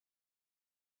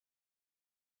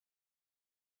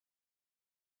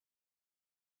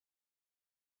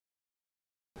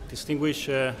distinguished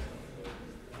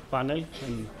panel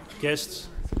and guests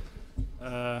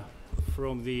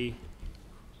from the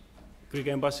Greek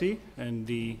Embassy and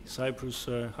the Cyprus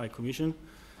High Commission,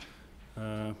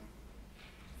 and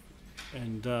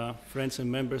friends and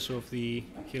members of the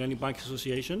Hellenic Bank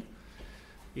Association.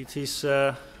 It is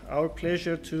our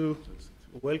pleasure to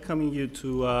welcome you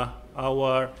to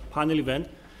our panel event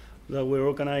that we're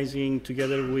organizing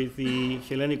together with the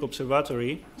Hellenic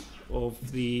Observatory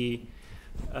of the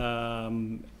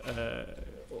London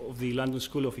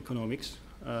School of Economics,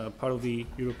 part of the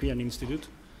European Institute.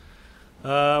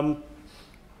 I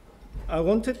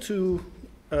wanted to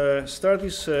start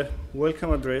this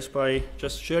welcome address by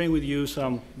just sharing with you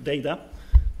some data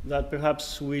that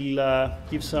perhaps will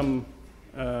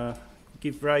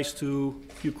give rise to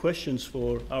a few questions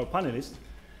for our panelists.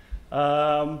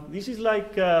 This is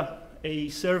like a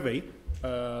survey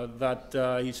that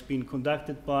is being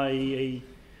conducted by a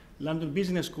London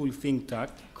Business School think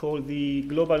tank called the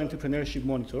Global Entrepreneurship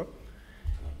Monitor.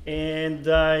 And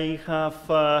I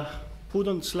have put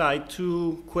on slide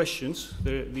two questions,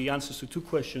 the answers to two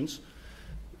questions.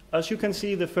 As you can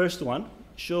see, the first one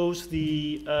shows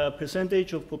the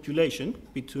percentage of population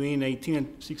between 18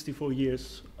 and 64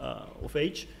 years of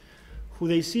age who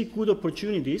they see good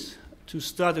opportunities to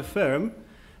start a firm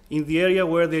in the area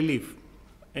where they live.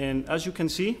 And as you can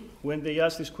see, when they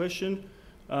asked this question,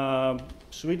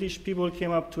 Swedish people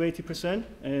came up to 80%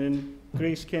 and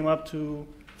Greece came up to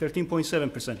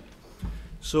 13.7%.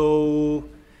 So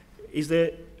is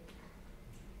the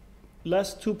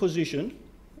last two positions,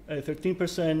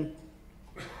 13%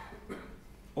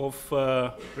 of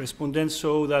respondents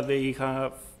show that they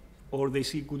have or they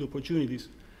see good opportunities.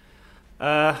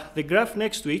 The graph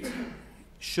next to it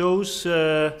shows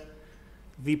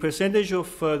the percentage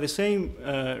of the same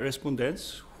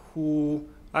respondents who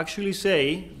actually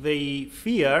say the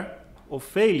fear of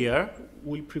failure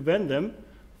will prevent them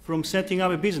from setting up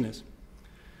a business.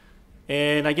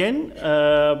 And again,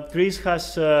 Greece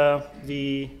has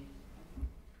the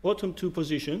bottom two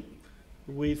position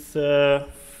with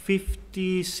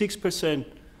 56%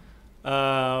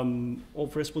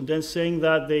 of respondents saying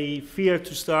that they fear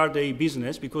to start a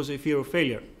business because they fear of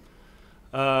failure.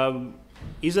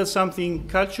 Is that something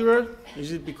cultural?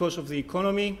 Is it because of the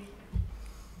economy?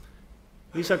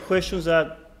 These are questions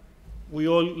that we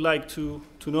all like to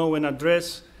know and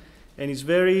address, and it's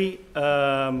very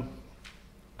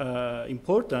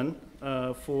important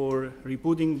for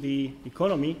rebooting the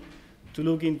economy to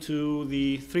look into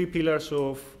the three pillars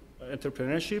of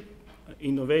entrepreneurship,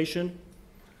 innovation,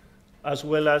 as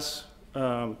well as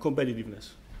competitiveness.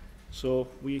 So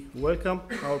we welcome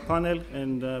our panel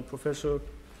and Professor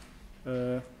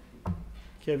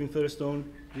Kevin Featherstone,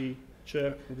 the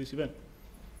chair of this event.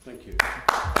 Thank you.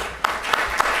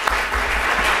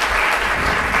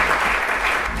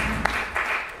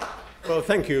 Well,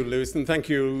 thank you, Lewis, and thank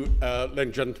you, ladies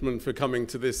and gentlemen, for coming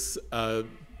to this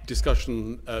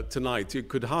discussion tonight. It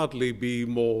could hardly be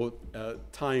more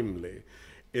timely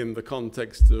in the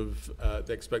context of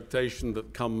the expectation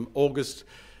that come August,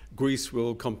 Greece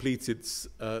will complete its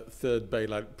third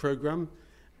bailout program,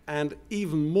 and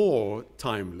even more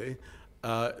timely,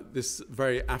 this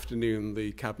very afternoon,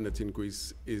 the cabinet in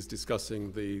Greece is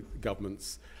discussing the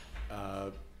government's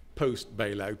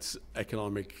post-bailout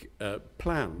economic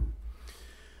plan.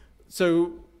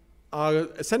 So our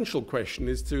essential question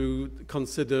is to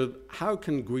consider how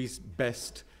can Greece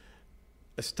best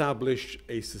establish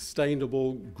a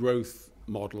sustainable growth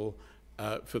model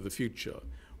for the future?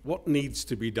 What needs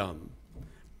to be done?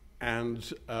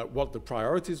 And what the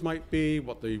priorities might be,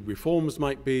 what the reforms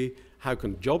might be, how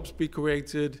can jobs be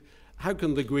created, how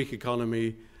can the Greek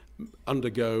economy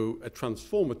undergo a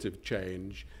transformative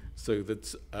change so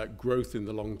that growth in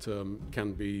the long term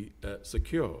can be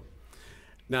secure.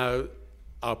 Now,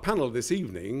 our panel this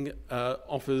evening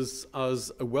offers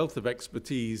us a wealth of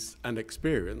expertise and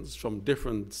experience from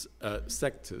different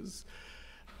sectors.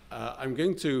 I'm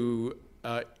going to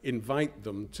invite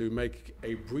them to make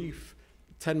a brief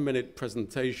 10-minute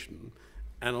presentation,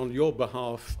 and on your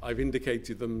behalf, I've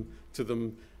indicated to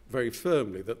them very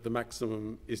firmly that the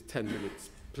maximum is 10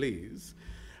 minutes, please.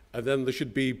 And then there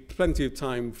should be plenty of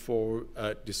time for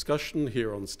discussion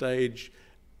here on stage,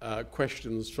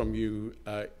 questions from you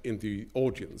in the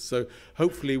audience. So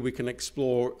hopefully we can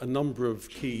explore a number of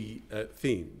key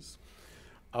themes.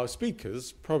 Our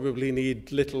speakers probably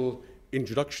need little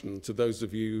introduction to those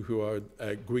of you who are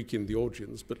Greek in the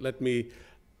audience, but let me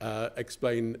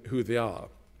explain who they are.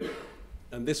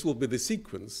 And this will be the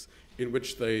sequence in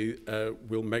which they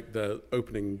will make their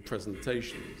opening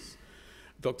presentations.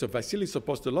 Dr. Vassili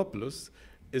Apostolopoulos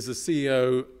is the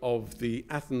CEO of the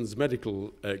Athens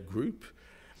Medical Group.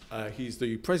 He's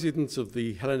the president of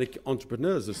the Hellenic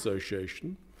Entrepreneurs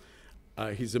Association.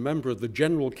 He's a member of the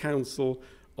General Council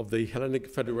of the Hellenic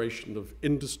Federation of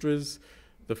Industries,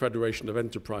 the Federation of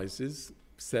Enterprises,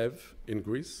 SEV, in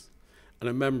Greece, and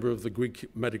a member of the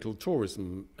Greek Medical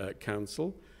Tourism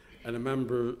Council, and a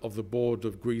member of the board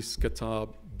of Greece-Qatar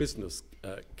Business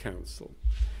Council.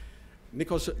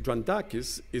 Nikos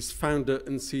Drandakis is founder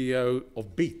and CEO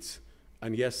of BEAT.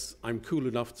 And yes, I'm cool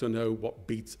enough to know what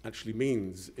BEAT actually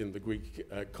means in the Greek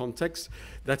context.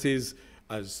 That is,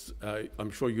 as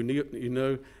I'm sure you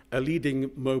know, a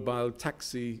leading mobile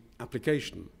taxi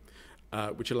application,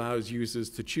 which allows users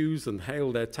to choose and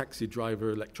hail their taxi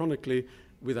driver electronically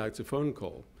without a phone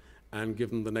call. And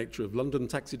given the nature of London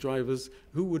taxi drivers,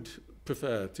 who would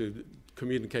prefer to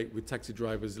communicate with taxi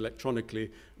drivers electronically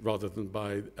rather than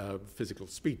by physical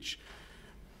speech?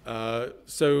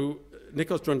 So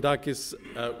Nikos Drandakis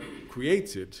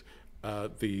created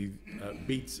the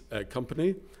BEAT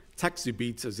company. Taxi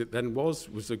Beat, as it then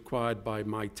was acquired by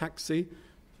My Taxi,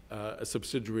 a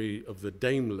subsidiary of the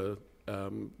Daimler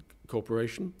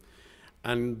Corporation,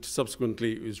 and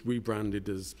subsequently it was rebranded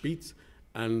as Beat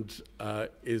and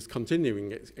is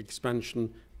continuing its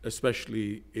expansion,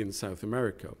 especially in South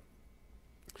America.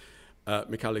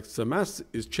 Michalis Tsamaz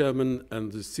is chairman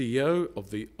and the CEO of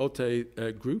the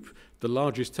OTE Group, the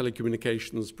largest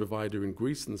telecommunications provider in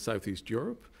Greece and Southeast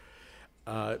Europe.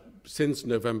 Since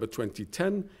November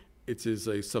 2010, it is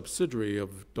a subsidiary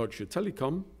of Deutsche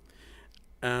Telekom,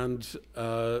 and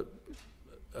Mr.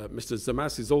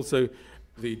 Tsamaz is also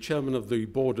the chairman of the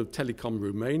board of Telecom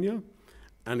Romania,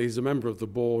 and he's a member of the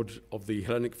board of the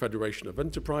Hellenic Federation of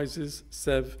Enterprises,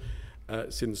 SEV,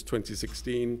 since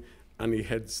 2016, and he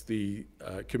heads the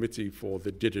committee for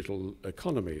the digital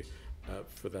economy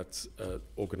for that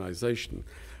organization.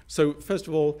 So first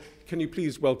of all, can you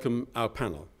please welcome our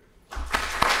panel?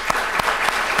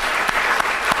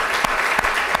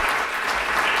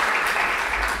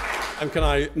 And can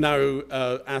I now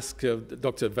ask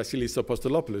Dr. Vassili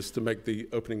Apostolopoulos to make the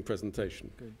opening presentation?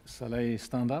 Okay. Shall I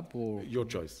stand up or? Your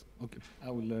choice. Okay,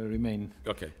 I will remain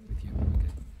okay. with you. Okay.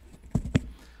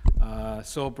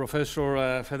 So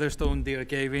Professor Featherstone, dear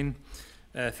Kevin,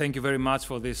 thank you very much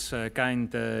for this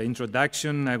kind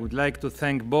introduction. I would like to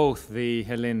thank both the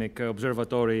Hellenic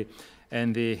Observatory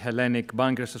and the Hellenic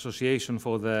Bankers Association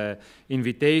for the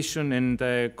invitation, and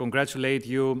congratulate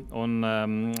you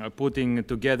on putting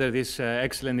together this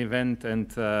excellent event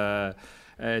and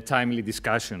timely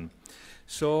discussion.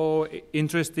 So,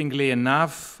 interestingly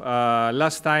enough,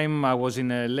 last time I was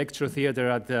in a lecture theater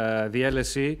at the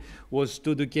LSE was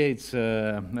 2 decades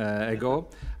ago.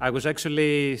 I was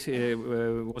actually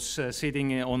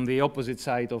sitting on the opposite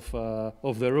side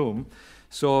of the room.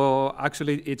 So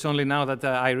actually, it's only now that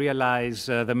I realize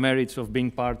the merits of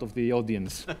being part of the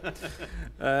audience.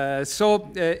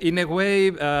 In a way,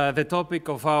 the topic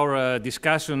of our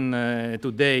discussion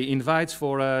today invites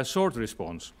for a short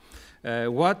response.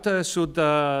 What should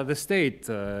the state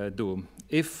do?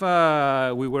 If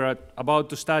we were about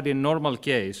to study a normal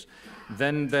case,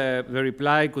 then the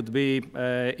reply could be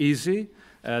easy.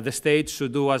 The state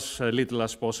should do as little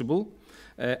as possible,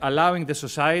 allowing the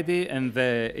society and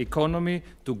the economy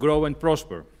to grow and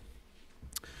prosper.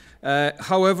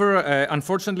 However,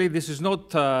 unfortunately, this is not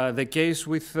the case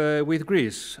with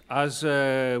Greece. As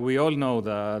we all know,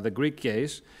 the Greek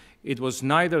case, it was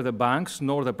neither the banks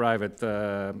nor the private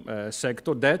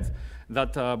sector debt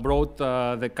that brought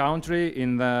the country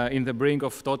in the brink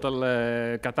of total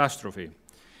catastrophe.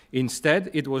 Instead,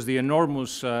 it was the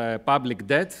enormous public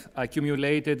debt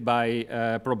accumulated by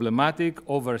a problematic,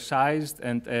 oversized,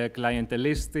 and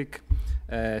clientelistic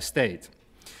state.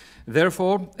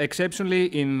 Therefore, exceptionally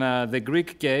in the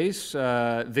Greek case,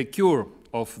 the cure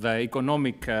of the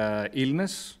economic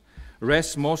illness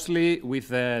rests mostly with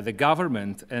the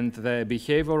government and the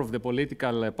behavior of the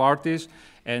political parties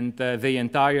and the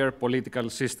entire political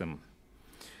system.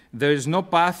 There is no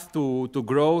path to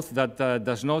growth that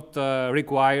does not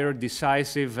require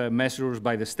decisive measures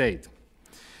by the state,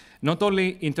 not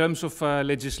only in terms of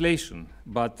legislation,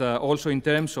 but also in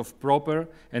terms of proper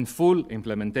and full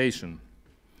implementation.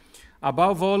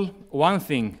 Above all, one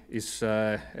thing is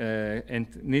and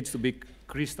needs to be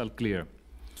crystal clear.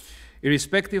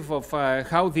 Irrespective of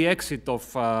how the exit of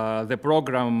the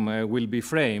program will be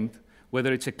framed,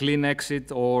 whether it's a clean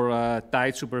exit or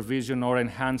tight supervision or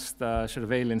enhanced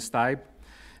surveillance type,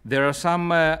 there are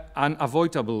some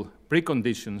unavoidable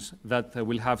preconditions that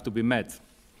will have to be met.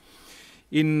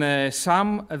 In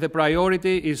some, the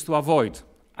priority is to avoid,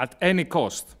 at any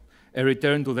cost, a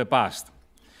return to the past.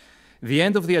 The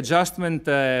end of the adjustment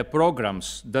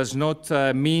programs does not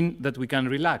mean that we can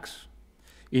relax.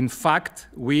 In fact,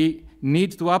 we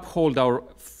need to uphold our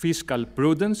fiscal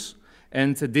prudence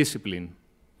and discipline.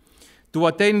 To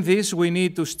attain this, we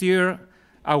need to steer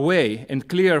away and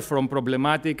clear from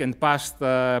problematic and past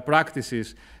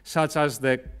practices, such as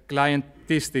the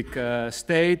clientistic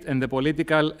state and the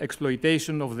political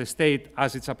exploitation of the state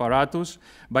as its apparatus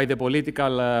by the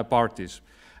political parties.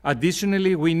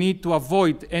 Additionally, we need to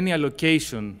avoid any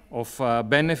allocation of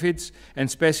benefits and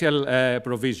special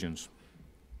provisions.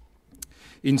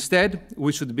 Instead,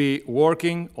 we should be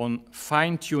working on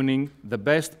fine-tuning the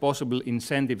best possible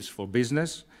incentives for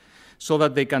business so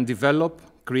that they can develop,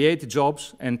 create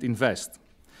jobs, and invest.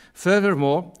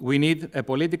 Furthermore, we need a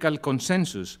political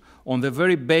consensus on the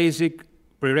very basic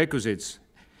prerequisites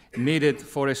needed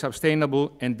for a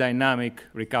sustainable and dynamic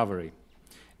recovery,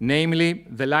 namely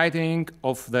the lightening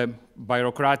of the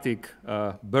bureaucratic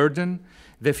burden,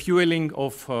 the fueling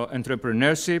of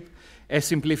entrepreneurship, a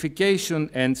simplification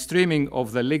and streamlining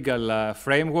of the legal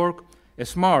framework, a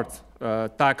smart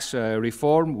tax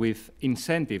reform with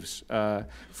incentives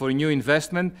for new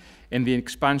investment and the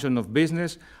expansion of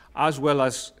business, as well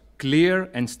as clear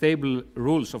and stable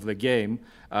rules of the game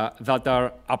that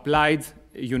are applied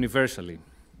universally.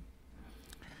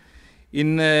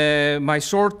 In my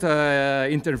short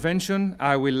intervention,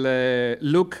 I will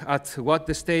look at what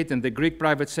the state and the Greek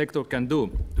private sector can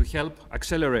do to help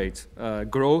accelerate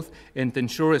growth and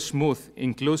ensure a smooth,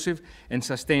 inclusive, and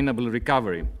sustainable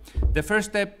recovery. The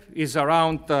first step is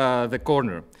around the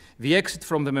corner, the exit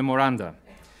from the memoranda.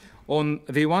 On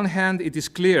the one hand, it is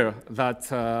clear that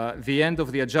the end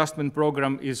of the adjustment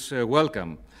program is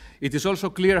welcome. It is also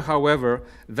clear, however,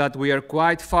 that we are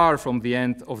quite far from the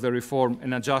end of the reform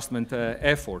and adjustment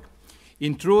effort.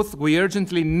 In truth, we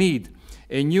urgently need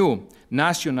a new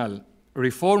national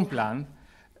reform plan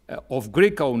of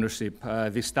Greek ownership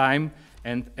this time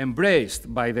and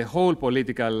embraced by the whole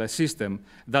political system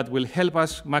that will help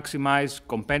us maximize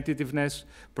competitiveness,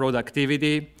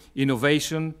 productivity,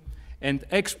 innovation, and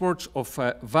exports of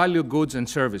value goods and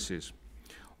services.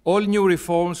 All new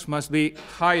reforms must be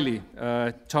highly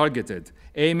targeted,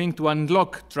 aiming to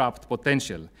unlock trapped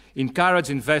potential,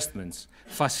 encourage investments,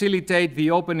 facilitate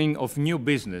the opening of new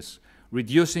business,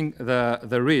 reducing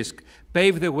the risk,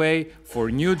 pave the way for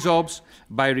new jobs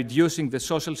by reducing the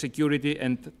social security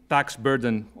and tax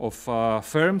burden of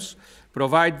firms,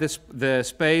 provide the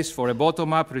space for a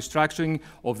bottom-up restructuring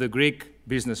of the Greek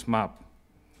business map.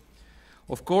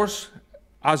 Of course,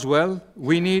 as well,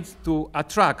 we need to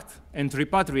attract and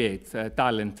repatriate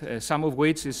talent, some of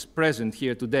which is present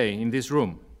here today in this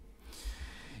room.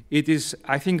 It is,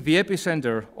 I think, the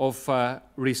epicenter of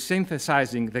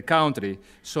resynthesizing the country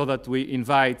so that we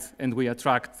invite and we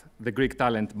attract the Greek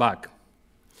talent back.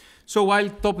 So while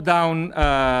top-down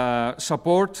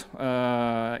support,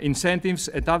 incentives,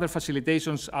 and other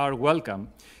facilitations are welcome,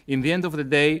 in the end of the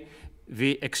day,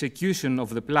 the execution of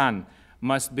the plan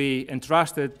must be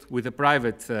entrusted with a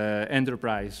private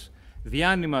enterprise, the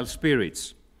animal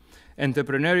spirits,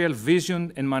 entrepreneurial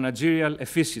vision, and managerial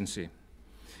efficiency.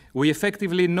 We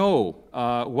effectively know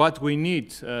what we need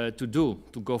to do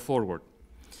to go forward.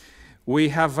 We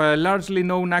have largely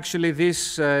known actually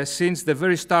this since the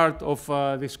very start of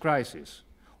this crisis.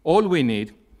 All we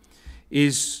need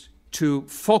is to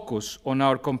focus on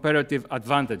our comparative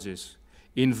advantages,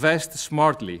 invest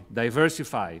smartly,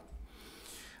 diversify,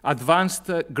 advanced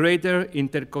greater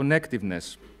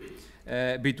interconnectedness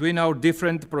between our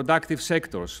different productive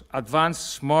sectors, advance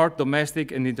smart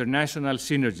domestic and international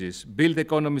synergies, build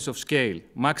economies of scale,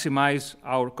 maximize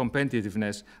our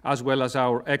competitiveness, as well as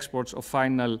our exports of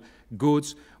final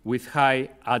goods with high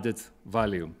added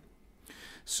value.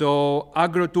 So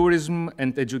agrotourism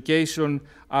and education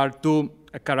are two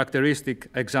characteristic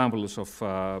examples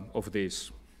of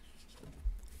this.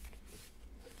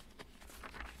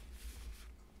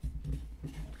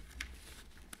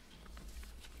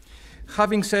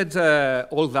 Having said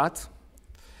all that,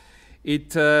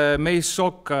 it may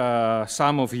shock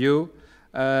some of you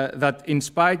that in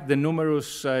spite the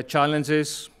numerous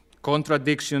challenges,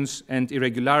 contradictions, and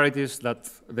irregularities that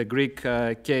the Greek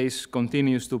case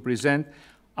continues to present,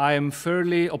 I am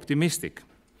fairly optimistic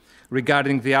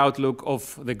regarding the outlook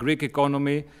of the Greek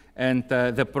economy and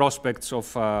the prospects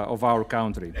of our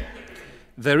country.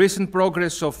 The recent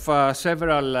progress of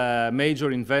several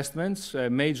major investments,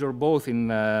 major both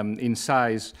in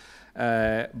size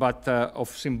but of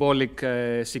symbolic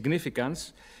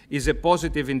significance, is a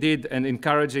positive indeed and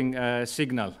encouraging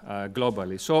signal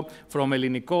globally. So from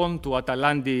Ellinikon to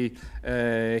Atalante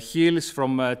Hills,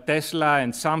 from Tesla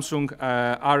and Samsung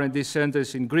R&D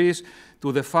centers in Greece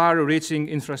to the far-reaching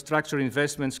infrastructure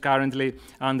investments currently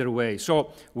underway.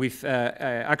 So with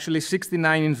actually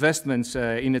 69 investments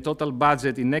in a total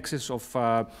budget in excess of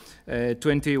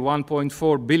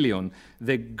 21.4 billion,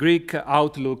 the Greek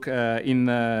outlook in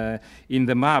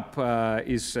the map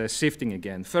is shifting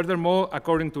again. Furthermore,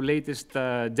 according to latest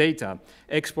data,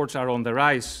 exports are on the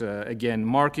rise again,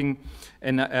 marking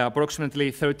an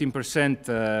approximately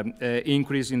 13%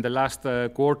 increase in the last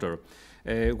quarter,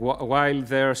 while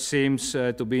there seems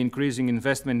to be increasing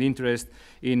investment interest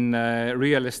in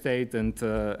real estate and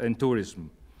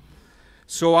tourism.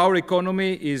 So our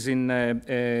economy is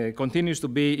continues to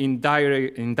be in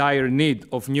dire need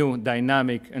of new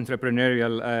dynamic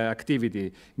entrepreneurial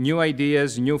activity, new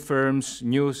ideas, new firms,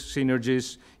 new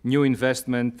synergies, new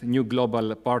investment, new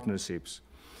global partnerships.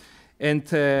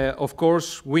 And of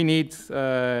course, we need,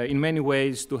 in many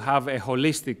ways, to have a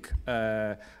holistic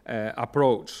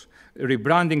approach,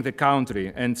 rebranding the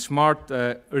country and smart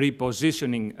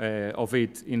repositioning of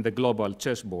it in the global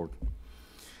chessboard.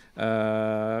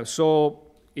 So,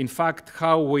 in fact,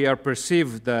 how we are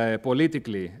perceived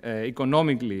politically,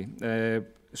 economically,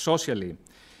 socially,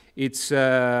 it's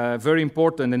very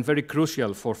important and very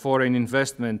crucial for foreign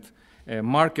investment,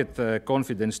 market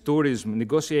confidence, tourism,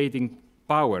 negotiating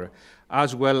power,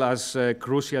 as well as,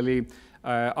 crucially,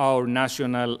 our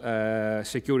national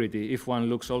security, if one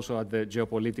looks also at the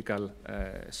geopolitical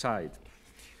side.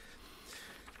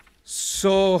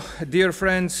 So, dear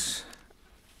friends,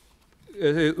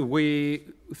 I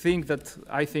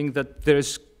think that there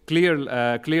is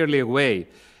clearly a way,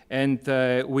 and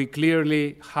we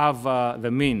clearly have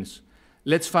the means.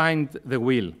 Let's find the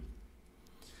will.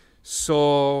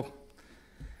 So,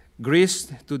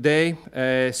 Greece today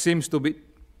seems to be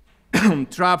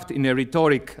trapped in a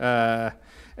rhetoric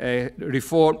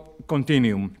reform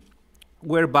continuum,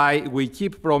 whereby we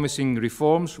keep promising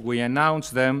reforms, we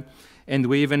announce them, and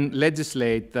we even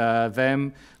legislate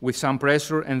them with some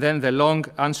pressure, and then the long,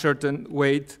 uncertain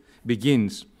wait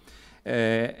begins.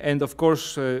 And of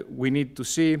course, we need to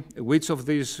see which of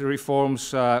these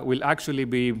reforms will actually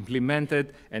be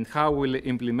implemented and how will be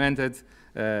implemented,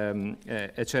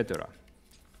 etc.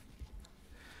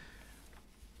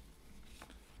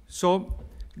 So,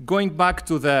 going back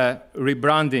to the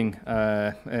rebranding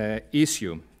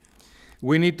issue,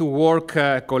 we need to work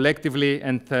collectively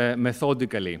and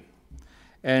methodically,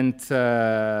 and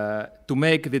to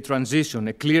make the transition,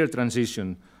 a clear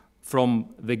transition,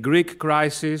 from the Greek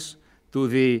crisis to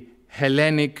the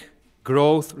Hellenic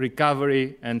growth,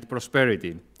 recovery, and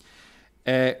prosperity.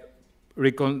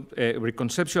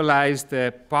 Reconceptualized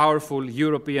a powerful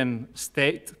European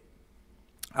state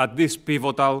at this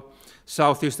pivotal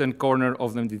southeastern corner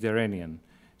of the Mediterranean.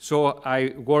 So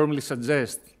I warmly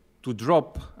suggest to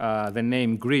drop the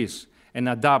name Greece and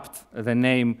adopt the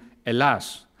name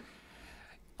Hellas.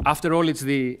 After all, it's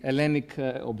the Hellenic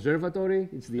Observatory,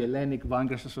 it's the Hellenic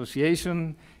Bankers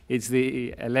Association, it's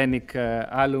the Hellenic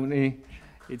Alumni,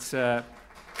 it's the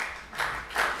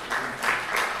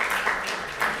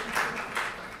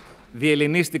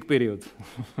Hellenistic period.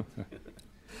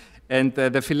 And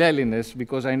the Philhellenes,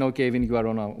 because I know, Kevin, you are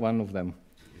on one of them.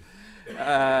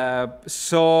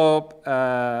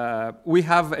 We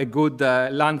have a good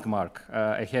landmark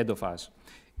ahead of us.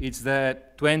 It's the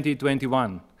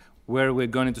 2021, where we're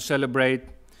going to celebrate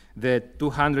the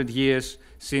 200 years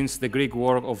since the Greek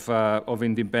War of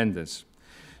Independence.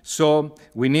 So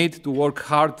we need to work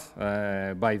hard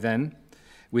by then,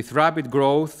 with rapid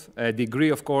growth, a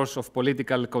degree, of course, of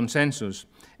political consensus,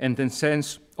 and a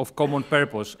sense of common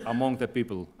purpose among the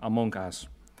people, among us.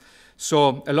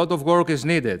 So a lot of work is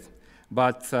needed,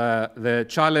 but the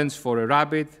challenge for a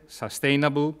rapid,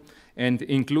 sustainable, and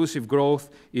inclusive growth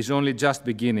is only just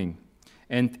beginning.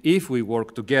 And if we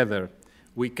work together,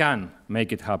 we can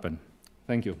make it happen.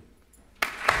 Thank you.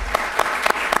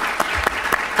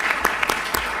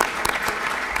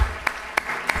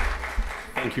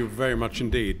 Thank you very much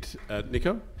indeed.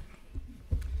 Nico?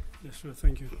 Yes, sure,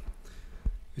 thank you.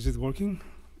 Is it working?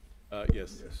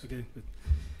 Yes. Okay, good.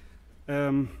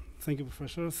 Thank you,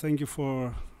 Professor. Thank you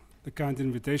for the kind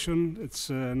invitation. It's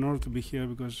an honor to be here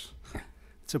because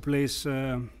it's a place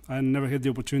I never had the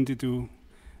opportunity to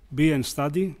be and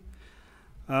study.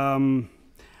 I'm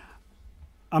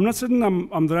not certain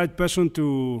I'm the right person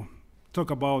to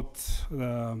talk about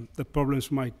the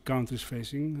problems my country is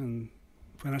facing and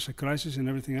financial crisis and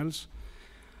everything else.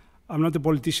 I'm not a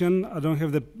politician. I don't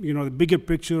have the bigger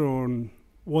picture on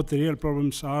what the real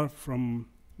problems are from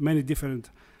many different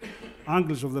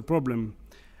angles of the problem.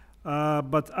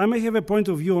 But I may have a point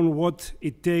of view on what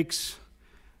it takes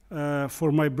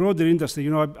for my broader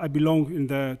industry. I belong in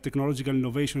the technological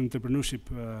innovation entrepreneurship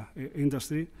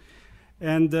industry.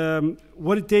 and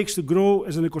what it takes to grow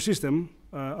as an ecosystem,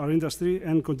 our industry,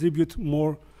 and contribute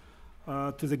more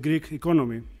to the Greek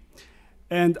economy.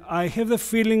 And I have the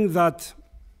feeling that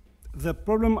the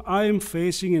problem I am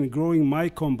facing in growing my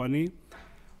company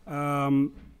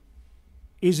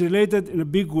is related in a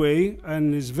big way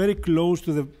and is very close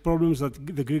to the problems that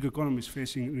the Greek economy is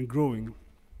facing in growing.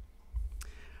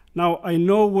 Now, I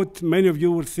know what many of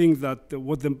you would think that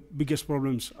what the biggest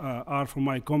problems are for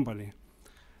my company.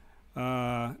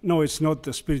 No, it's not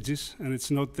the Spiritis, and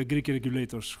it's not the Greek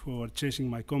regulators who are chasing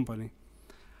my company.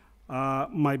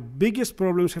 My biggest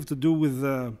problems have to do with,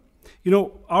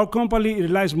 our company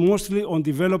relies mostly on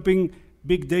developing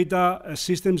big data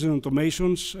systems and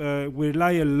automations. We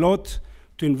rely a lot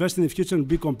to invest in the future and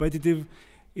be competitive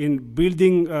in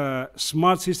building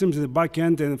smart systems in the back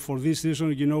end, and for this reason,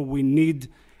 we need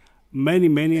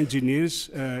many engineers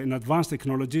in advanced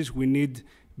technologies. We need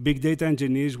big data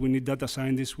engineers, we need data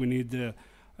scientists, we need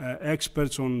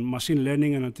experts on machine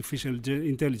learning and artificial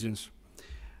intelligence.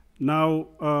 Now,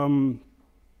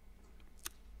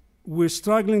 we're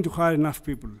struggling to hire enough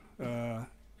people in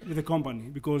the company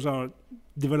because our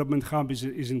development hub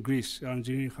is in Greece, our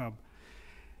engineering hub.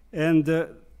 And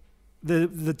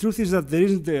the truth is that there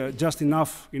isn't just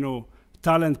enough,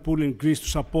 talent pool in Greece to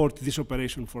support this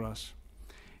operation for us.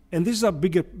 And this is our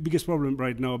biggest problem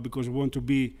right now because we want to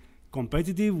be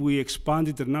competitive. We expand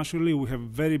internationally. We have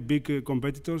very big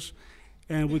competitors,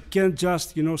 and we can't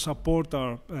just, support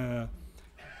our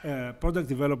product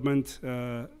development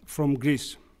from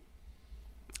Greece.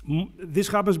 This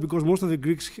happens because most of the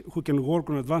Greeks who can work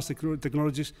on advanced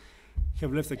technologies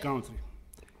have left the country.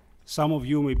 Some of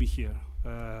you may be here,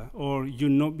 or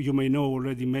you may know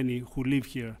already many who live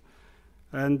here.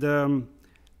 And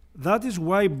that is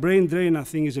why brain drain, I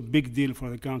think, is a big deal for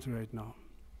the country right now.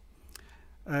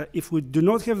 If we do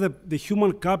not have the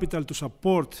human capital to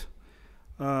support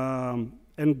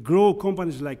and grow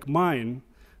companies like mine,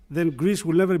 then Greece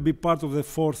will never be part of the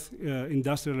fourth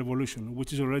industrial revolution,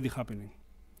 which is already happening.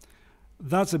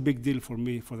 That's a big deal for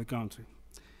me, for the country.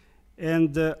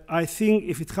 And I think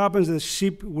if it happens, the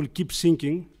ship will keep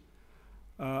sinking,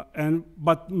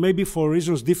 but maybe for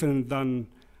reasons different than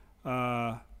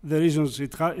the reasons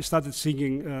it started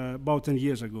sinking about 10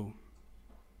 years ago.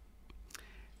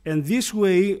 And this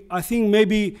way, I think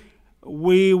maybe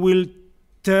we will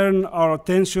turn our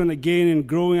attention again in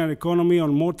growing our economy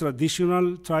on more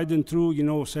traditional, tried and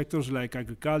true, sectors like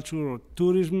agriculture or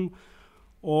tourism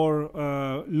or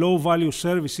low-value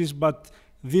services. But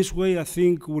this way, I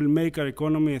think, will make our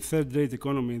economy a third-rate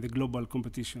economy in the global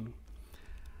competition.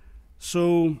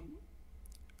 So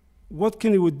what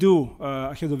can we do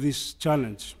ahead of this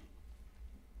challenge?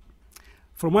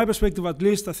 From my perspective, at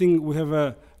least, I think we have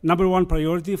a number one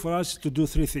priority for us to do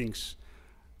three things.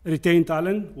 Retain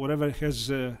talent, whatever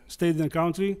has stayed in the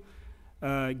country.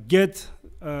 Get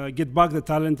back the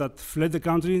talent that fled the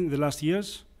country in the last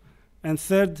years. And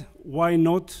third, why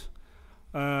not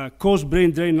cause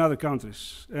brain drain in other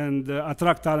countries and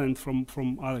attract talent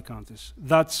from other countries.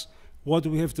 That's what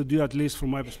we have to do, at least from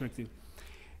my perspective.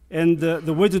 And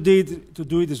the way to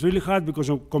do it is really hard because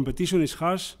competition is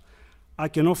harsh. I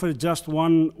can offer just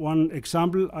one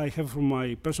example I have from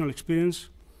my personal experience.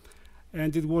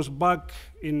 And it was back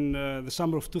in the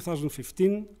summer of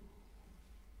 2015.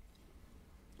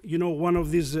 One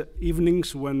of these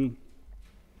evenings when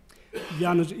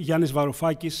Yannis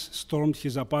Varoufakis stormed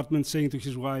his apartment saying to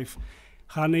his wife,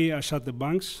 "Honey, I shut the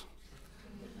banks."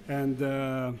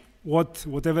 And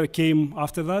whatever came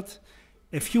after that.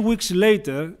 A few weeks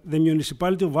later, the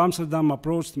municipality of Amsterdam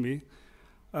approached me,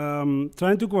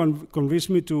 trying to convince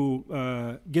me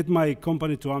to get my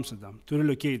company to Amsterdam, to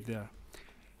relocate there.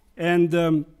 And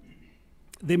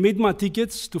they made my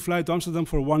tickets to fly to Amsterdam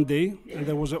for one day, and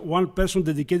there was one person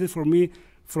dedicated for me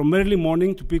from early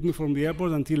morning to pick me from the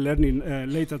airport until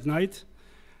late at night.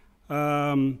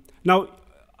 Now,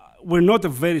 we're not a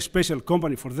very special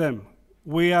company for them.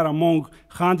 We are among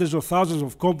hundreds of thousands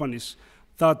of companies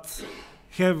that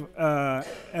have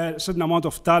a certain amount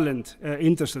of talent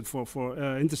interesting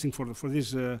for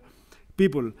these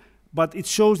people. But it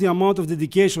shows the amount of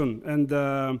dedication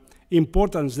and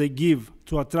importance they give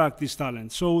to attract this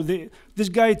talent. So this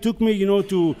guy took me,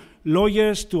 to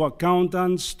lawyers, to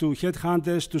accountants, to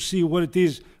headhunters, to see what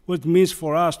it means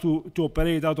for us to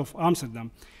operate out of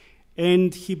Amsterdam.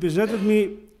 And he presented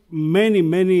me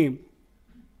many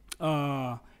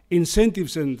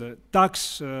incentives and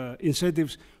tax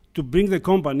incentives to bring the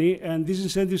company, and these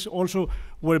incentives also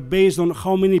were based on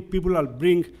how many people I'll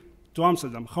bring to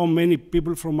Amsterdam, how many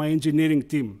people from my engineering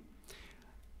team.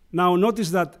 Now,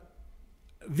 notice that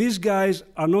these guys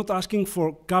are not asking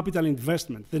for capital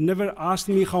investment. They never asked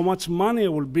me how much money I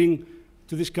will bring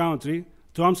to this country,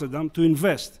 to Amsterdam, to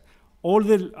invest. All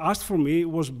they asked for me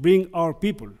was bring our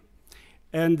people.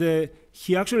 And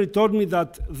he actually told me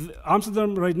that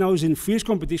Amsterdam right now is in fierce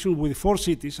competition with 4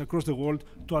 cities across the world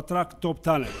to attract top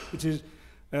talent, which is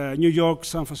New York,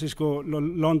 San Francisco,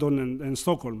 London, and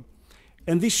Stockholm.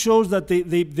 And this shows that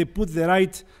they put the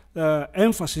right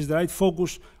emphasis, the right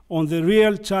focus on the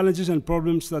real challenges and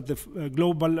problems that the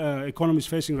global economy is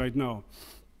facing right now.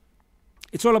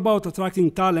 It's all about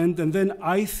attracting talent, and then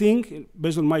I think,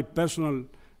 based on my personal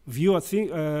view, I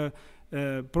think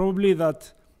probably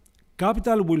that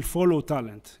capital will follow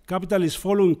talent. Capital is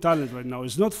following talent right now.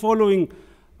 It's not following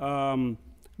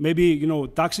maybe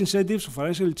tax incentives or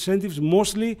financial incentives,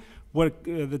 mostly where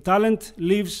the talent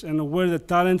lives and where the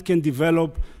talent can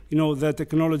develop the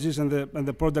technologies and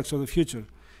the products of the future.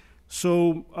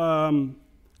 So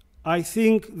I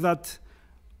think that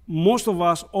most of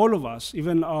us, all of us,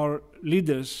 even our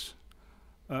leaders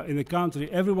in the country,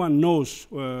 everyone knows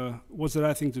what's the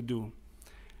right thing to do.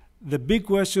 The big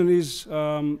question is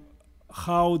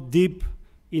how deep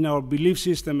in our belief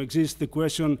system exists the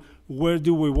question, where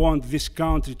do we want this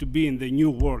country to be in the new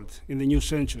world, in the new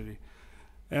century?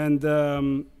 And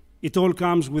it all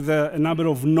comes with a number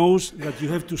of no's that you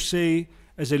have to say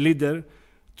as a leader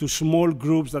to small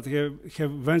groups that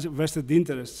have vested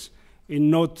interests in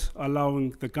not allowing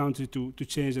the country to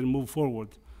change and move forward.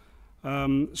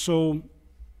 So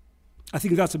I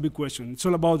think that's a big question. It's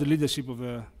all about the leadership of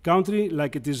the country,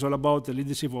 like it is all about the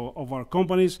leadership of our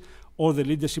companies or the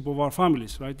leadership of our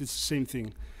families, right? It's the same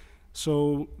thing.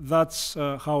 So that's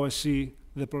how I see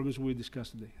the problems we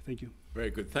discussed today. Thank you. Very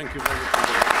good. Thank you very much.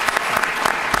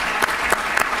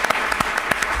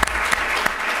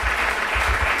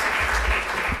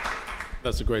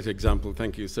 That's a great example.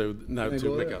 Thank you. So now to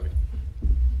Vassili. I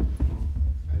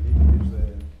need to use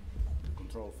the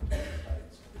control for the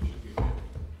slides.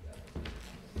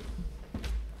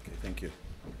 Okay, thank you.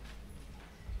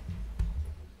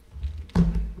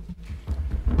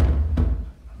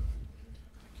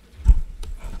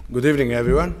 Good evening,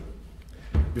 everyone.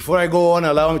 Before I go on,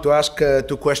 allow me to ask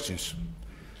 2 questions.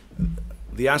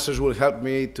 The answers will help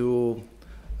me to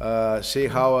see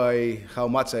how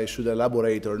much I should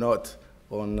elaborate or not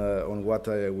on what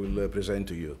I will present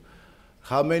to you.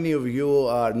 How many of you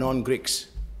are non-Greeks?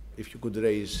 If you could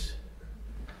raise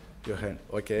your hand.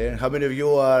 Okay. And how many of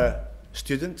you are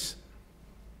students?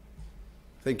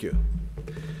 Thank you.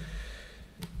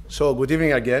 So, good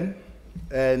evening again.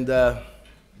 And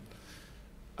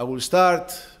I will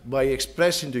start by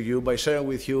expressing to you, by sharing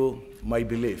with you my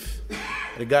belief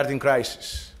regarding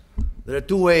crisis. There are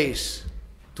 2 ways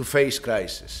to face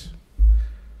crisis.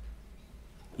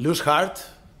 Lose heart,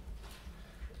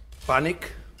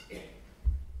 panic,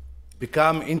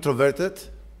 become introverted,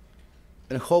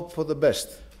 and hope for the best.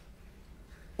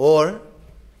 Or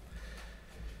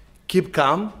keep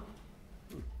calm,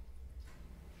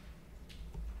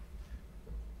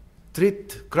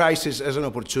 treat crisis as an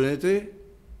opportunity,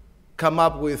 come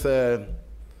up with a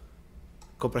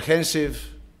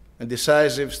comprehensive and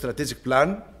decisive strategic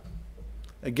plan,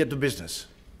 and get to business.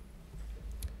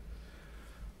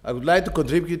 I would like to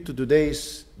contribute to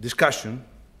today's discussion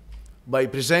by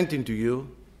presenting to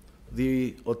you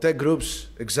the OTE Group's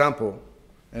example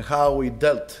and how we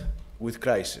dealt with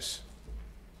crisis,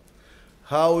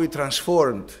 how we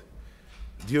transformed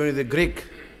during the Greek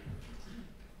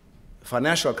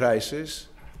financial crisis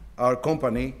our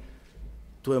company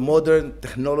to a modern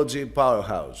technology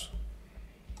powerhouse.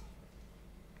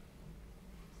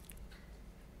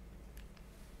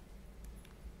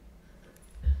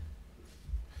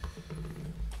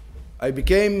 I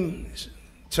became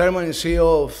chairman and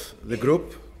CEO of the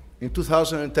group in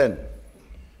 2010.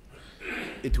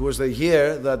 It was the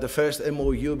year that the first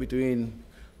MOU between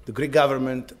the Greek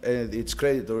government and its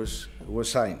creditors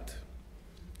was signed.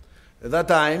 At that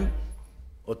time,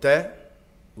 OTE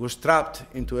was trapped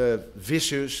into a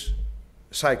vicious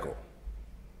cycle.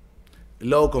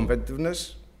 Low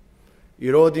competitiveness,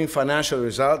 eroding financial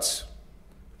results,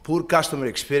 poor customer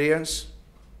experience,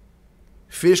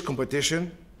 fierce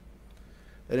competition,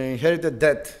 and an inherited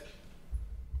debt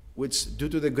which, due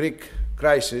to the Greek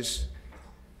crisis,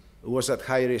 was at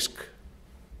high risk.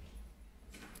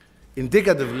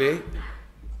 Indicatively,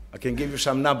 I can give you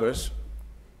some numbers.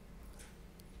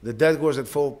 The debt was at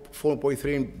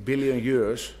 4.3 billion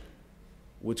euros,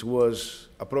 which was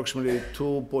approximately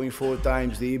 2.4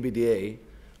 times the EBITDA,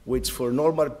 which for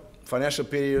normal financial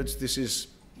periods, this is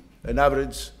an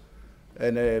average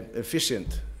and an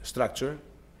efficient structure.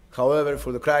 However,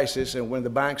 for the crisis and when the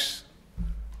banks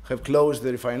have closed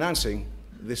the refinancing,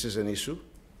 this is an issue.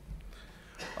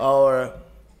 Our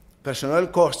personnel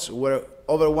costs were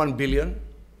over 1 billion,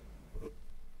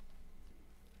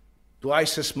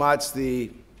 twice as much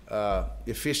the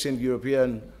efficient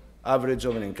European average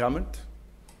of an incumbent.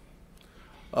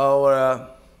 Our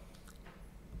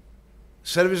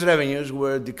service revenues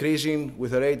were decreasing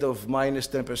with a rate of minus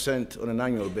 10% on an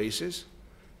annual basis,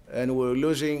 and we're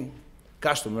losing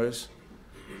customers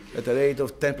at a rate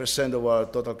of 10% of our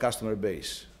total customer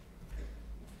base.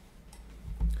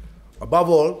 Above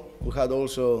all, we had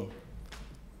also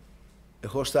a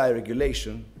hostile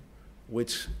regulation,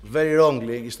 which very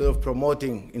wrongly, instead of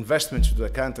promoting investments into the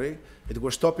country, it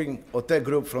was stopping hotel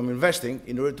group from investing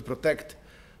in order to protect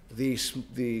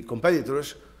the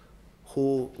competitors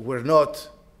who were not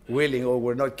willing or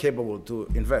were not capable to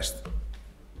invest.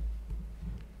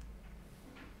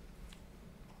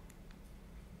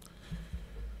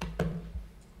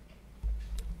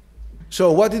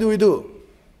 So what did we do?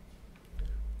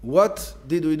 What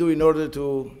did we do in order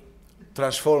to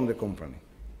transform the company?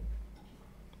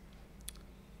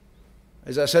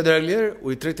 As I said earlier,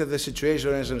 we treated the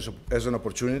situation as an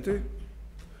opportunity.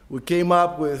 We came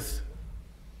up with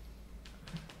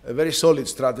a very solid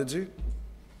strategy,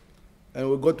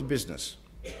 and we got to business.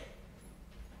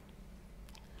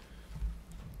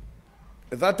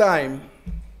 At that time,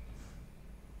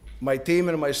 my team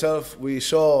and myself, we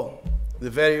saw the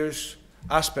various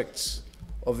aspects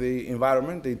of the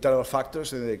environment, the internal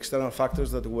factors and the external factors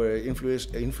that were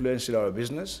influencing our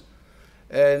business.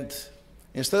 And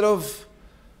instead of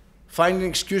finding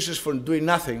excuses for doing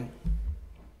nothing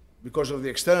because of the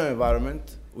external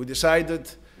environment, we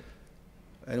decided,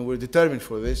 and we're determined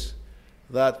for this,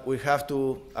 that we have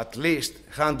to at least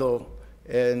handle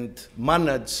and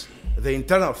manage the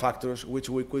internal factors which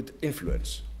we could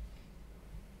influence.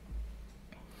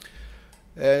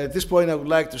 And at this point, I would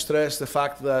like to stress the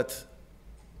fact that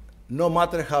no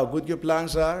matter how good your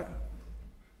plans are,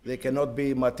 they cannot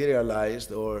be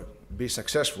materialized or be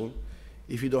successful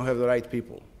if you don't have the right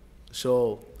people.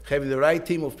 So having the right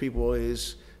team of people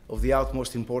is of the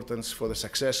utmost importance for the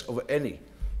success of any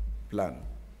plan.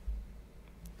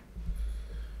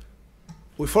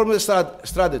 We formed a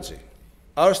strategy.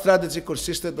 Our strategy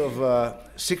consisted of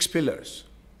 6 pillars: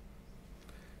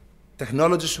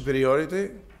 technology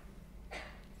superiority,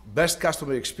 best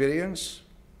customer experience,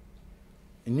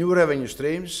 new revenue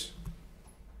streams,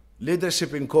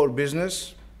 leadership in core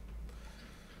business,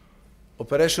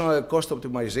 operational and cost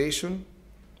optimization,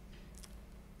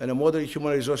 and a modern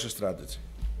human resources strategy.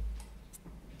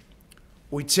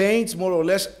 We changed more or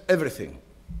less everything,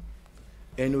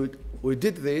 and we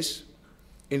did this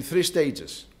in 3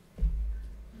 stages.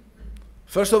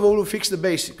 First of all, we fixed the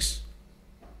basics.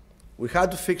 We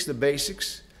had to fix the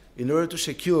basics in order to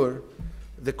secure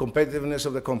the competitiveness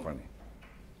of the company.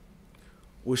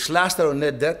 We slashed our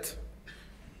net debt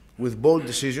with bold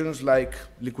decisions like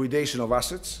liquidation of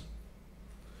assets,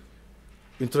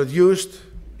 introduced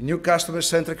new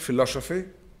customer-centric philosophy,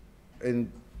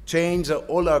 and changed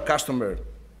all our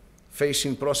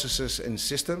customer-facing processes and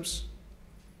systems.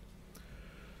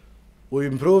 We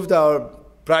improved our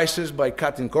prices by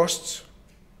cutting costs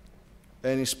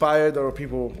and inspired our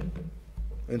people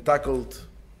and tackled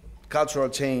cultural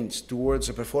change towards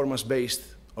a performance-based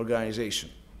organization.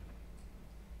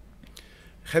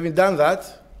 Having done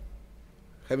that,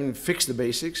 having fixed the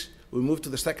basics, we moved to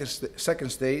the second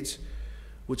stage,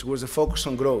 which was the focus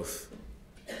on growth.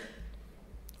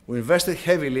 We invested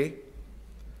heavily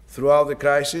throughout the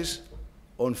crisis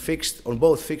on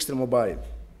both fixed and mobile.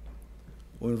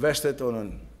 We invested on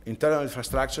an internal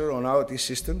infrastructure, on IT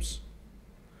systems,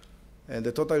 and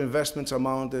the total investments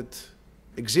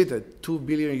exceeded 2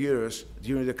 billion euros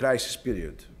during the crisis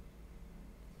period.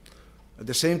 At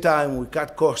the same time, we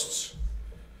cut costs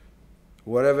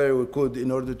wherever we could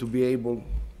in order to be able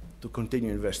to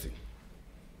continue investing.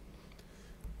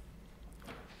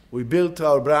 We built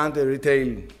our brand and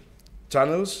retail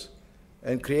channels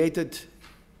and created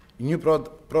new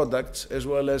products, as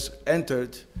well as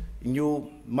entered new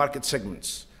market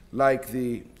segments like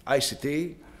the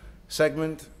ICT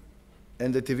segment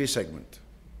and the TV segment.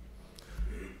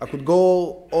 I could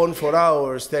go on for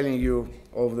hours telling you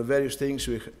of the various things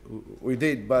we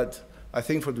did, but I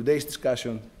think for today's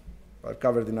discussion, I've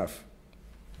covered enough.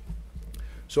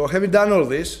 So having done all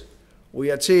this,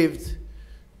 we achieved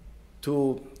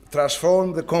to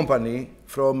transform the company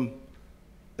from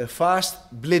a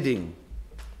fast-bleeding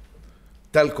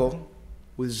telco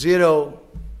with 0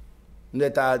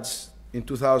 net adds in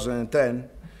 2010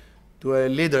 to a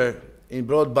leader in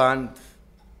broadband,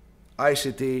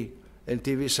 ICT, and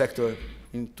TV sector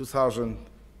in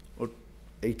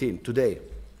 2018, today.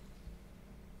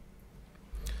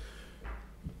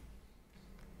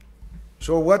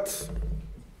 So what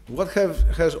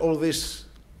has all this,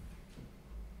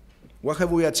 what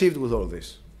have we achieved with all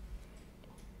this?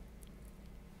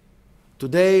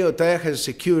 Today, OTE has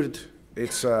secured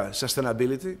its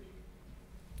sustainability.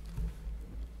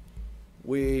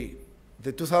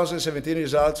 The 2017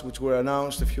 results, which were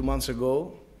announced a few months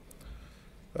ago,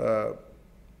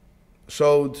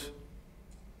 showed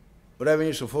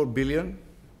revenues of 4 billion,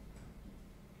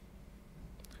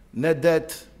 net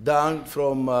debt down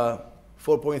from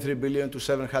 4.3 billion to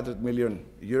 700 million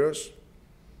euros,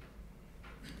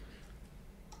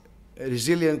 a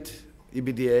resilient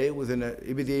EBITDA with an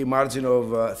EBITDA margin of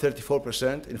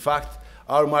 34%. In fact,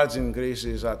 our margin in Greece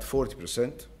is at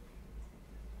 40%.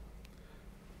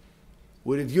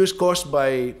 We reduced costs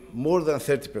by more than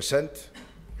 30%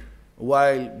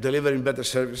 while delivering better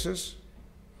services.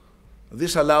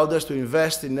 This allowed us to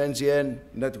invest in NGN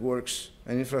networks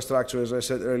and infrastructure, as I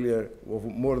said earlier, of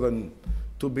more than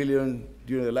 2 billion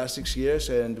during the last 6 years,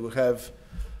 and we have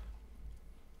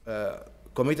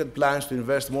committed plans to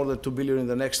invest more than 2 billion in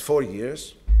the next 4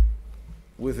 years,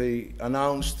 with the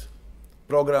announced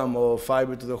program of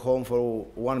fiber to the home for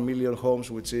 1 million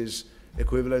homes, which is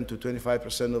equivalent to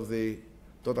 25% of the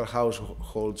total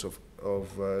households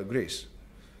of Greece.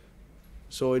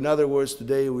 So in other words,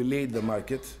 today we lead the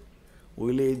market.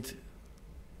 We lead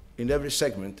in every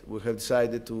segment. We have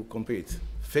decided to compete: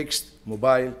 fixed,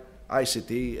 mobile,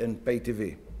 ICT, and pay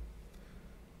TV.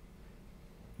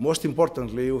 Most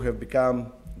importantly, we have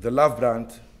become the love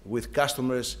brand, with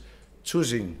customers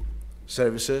choosing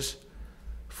services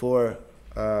for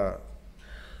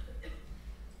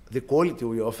the quality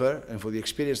we offer and for the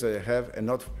experience that they have, and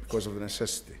not because of the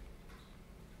necessity.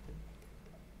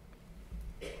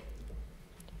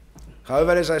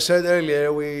 However, as I said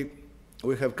earlier, we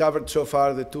have covered so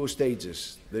far the 2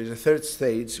 stages. There is a 3rd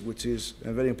stage, which is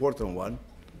a very important one,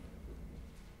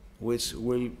 which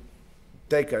will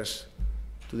take us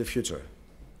to the future.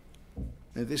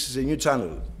 And this is a new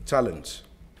challenge.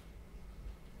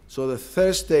 So the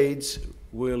 3rd stage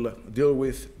will deal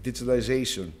with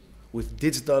digitalization, with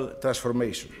digital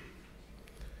transformation.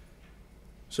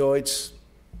 So it's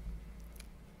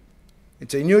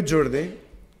a new journey.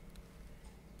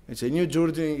 It's a new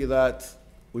journey that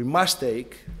we must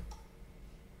take,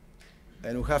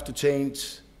 and we have to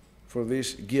change for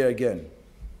this gear again.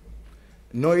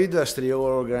 No industry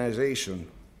or organization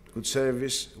could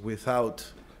service without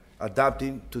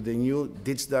adapting to the new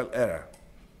digital era.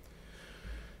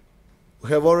 We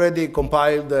have already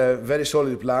compiled a very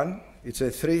solid plan. It's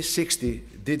a 360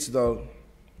 digital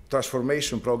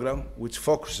transformation program which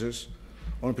focuses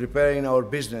on preparing our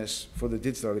business for the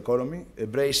digital economy,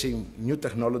 embracing new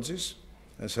technologies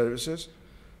and services,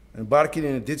 embarking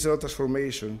in a digital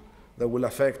transformation that will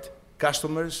affect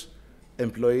customers,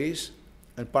 employees,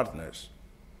 and partners.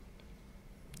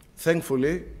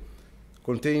 Thankfully,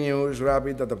 continuous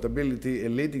rapid adaptability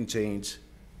and leading change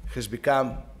has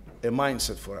become a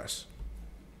mindset for us.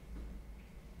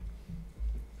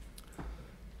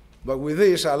 But with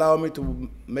this, allow me to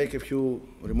make a few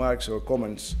remarks or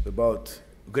comments about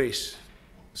Greece,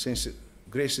 since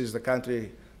Greece is the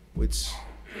country which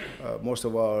most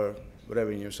of our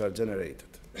revenues are generated.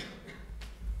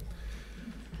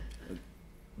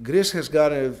 Greece has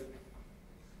gone a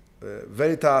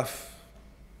very tough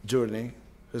journey,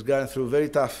 has gone through very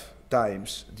tough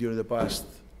times during the past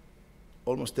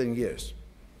almost 10 years.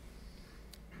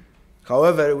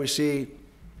 However, we see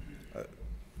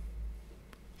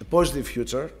a positive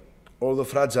future, although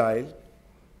fragile,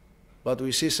 but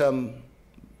we see some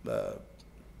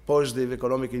positive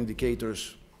economic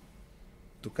indicators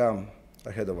to come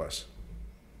ahead of us.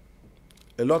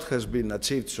 A lot has been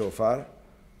achieved so far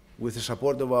with the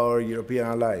support of our European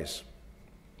allies.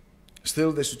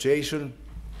 Still, the situation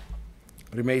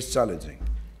remains challenging.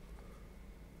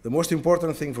 The most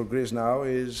important thing for Greece now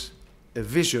is a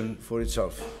vision for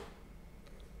itself,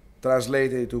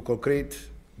 translated into concrete,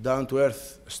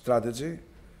 down-to-earth strategy,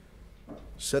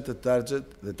 set the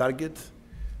target,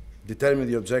 determine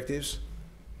the objectives,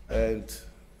 and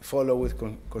follow with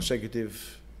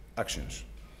consecutive actions.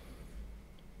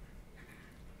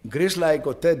 Greece, like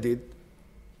OTE did,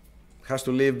 has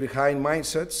to leave behind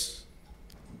mindsets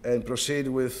and proceed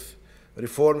with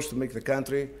reforms to make the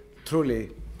country truly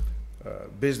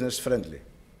business-friendly.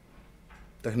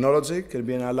 Technology can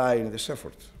be an ally in this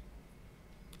effort,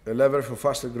 a lever for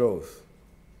faster growth.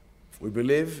 We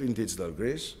believe in digital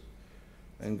Greece,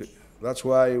 and that's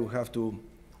why we have to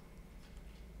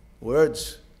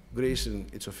urge Greece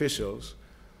and its officials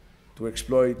to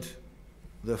exploit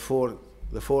the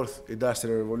fourth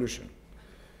industrial revolution.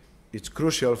 It's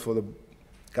crucial for the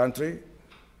country,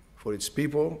 for its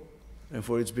people, and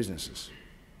for its businesses.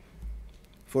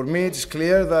 For me, it's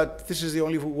clear that this is the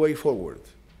only way forward.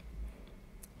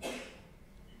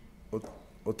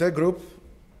 Hotel Group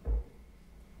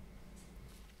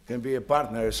can be a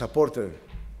partner, a supporter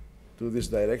to this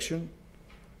direction.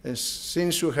 And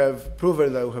since you have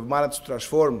proven that we have managed to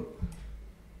transform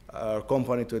our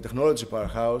company to a technology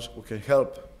powerhouse, we can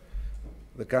help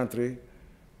the country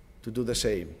to do the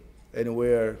same. And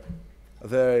we're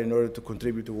there in order to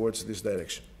contribute towards this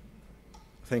direction.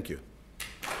 Thank you.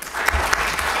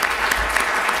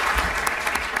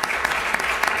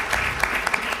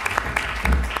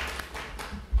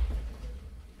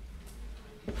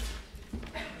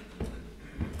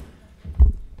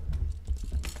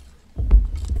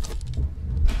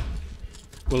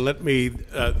 Well, let me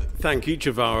thank each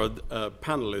of our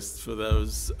panelists for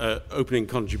those opening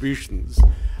contributions.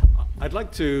 I'd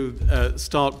like to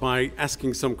start by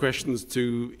asking some questions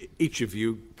to each of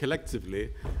you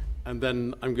collectively, and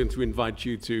then I'm going to invite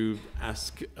you to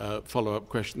ask follow-up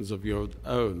questions of your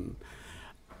own.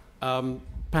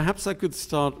 Perhaps I could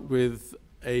start with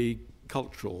a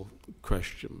cultural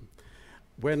question.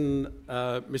 When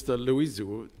Mr.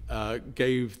 Loizou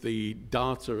gave the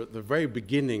data at the very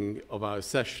beginning of our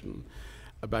session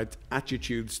about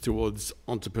attitudes towards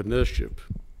entrepreneurship,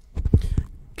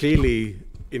 clearly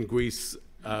in Greece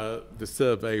the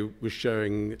survey was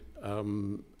showing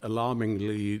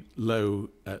alarmingly low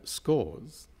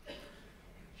scores.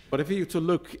 But if you were to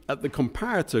look at the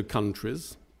comparator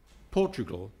countries,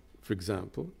 Portugal, for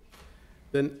example,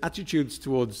 then attitudes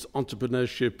towards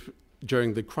entrepreneurship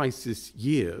during the crisis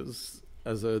years,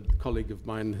 as a colleague of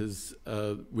mine has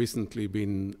recently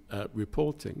been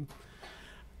reporting,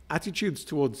 attitudes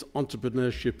towards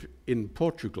entrepreneurship in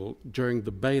Portugal during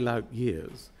the bailout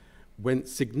years went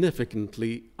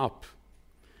significantly up.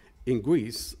 In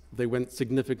Greece, they went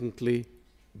significantly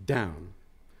down.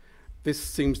 This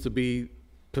seems to be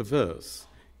perverse.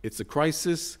 It's a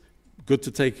crisis, good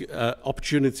to take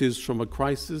opportunities from a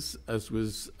crisis, as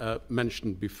was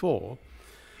mentioned before.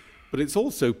 But it's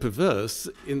also perverse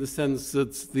in the sense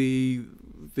that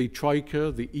the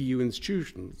Troika, the EU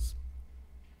institutions,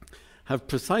 have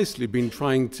precisely been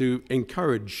trying to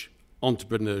encourage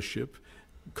entrepreneurship,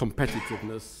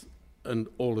 competitiveness, and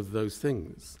all of those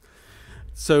things.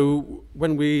 So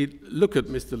when we look at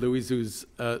Mr. Loizou's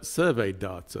survey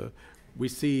data, we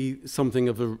see something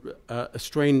of a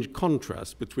strange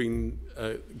contrast between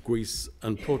Greece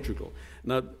and Portugal.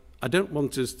 Now, I don't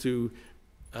want us to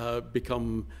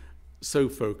become so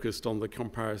focused on the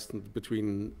comparison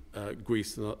between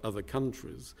Greece and other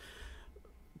countries.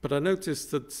 But I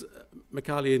noticed that,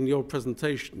 Mikhaili, in your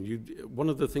presentation, one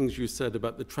of the things you said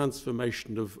about the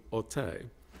transformation of OTE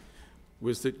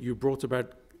was that you brought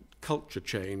about culture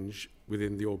change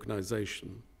within the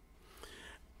organization.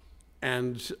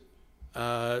 And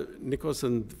Nikos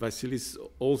and Vassilis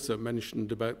also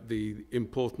mentioned about the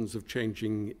importance of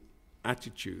changing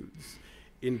attitudes.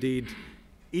 Indeed,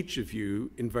 each of you,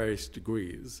 in various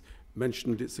degrees,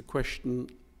 mentioned it's a question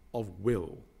of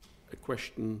will, a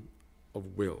question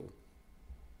of will.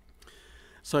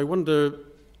 So I wonder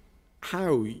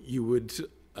how you would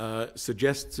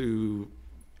suggest to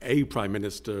a Prime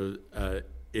Minister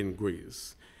in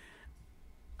Greece,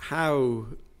 how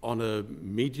on a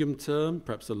medium term,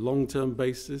 perhaps a long-term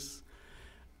basis,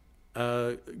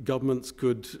 governments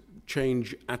could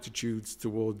change attitudes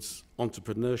towards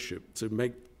entrepreneurship to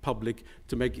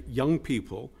make young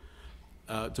people,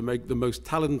 to make the most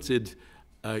talented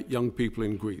young people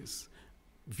in Greece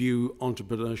view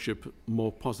entrepreneurship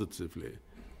more positively.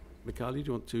 Mikhaili, do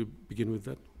you want to begin with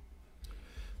that?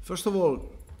 First of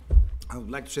all, I would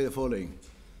like to say the following.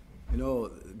 You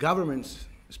know, governments,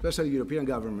 especially European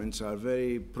governments, are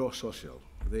very pro-social.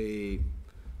 They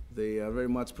are very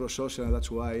much pro-social, and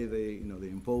that's why they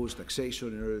impose taxation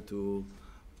in order to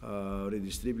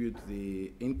redistribute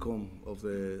the income of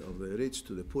the rich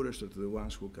to the poorest or to the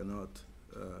ones who cannot,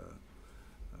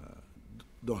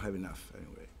 don't have enough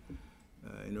anyway,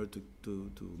 in order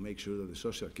to make sure that the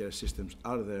social care systems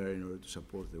are there in order to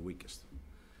support the weakest.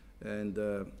 And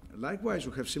likewise,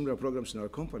 we have similar programs in our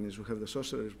companies. We have the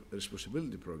social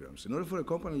responsibility programs. In order for a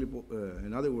company,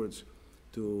 in other words,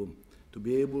 to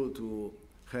be able to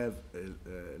have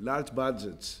large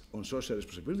budgets on social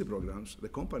responsibility programs, the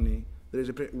company, there is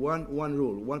one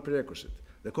rule, one prerequisite.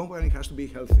 The company has to be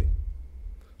healthy.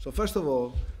 So first of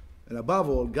all, and above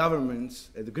all,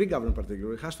 governments, and the Greek government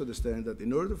particularly, has to understand that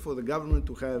in order for the government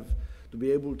to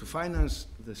be able to finance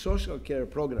the social care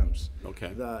programs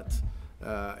that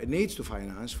it needs to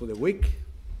finance for the weak,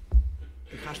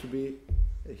 it has to be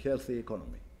a healthy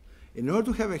economy. In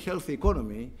order to have a healthy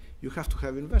economy, you have to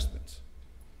have investments.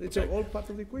 It's all part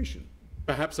of the equation.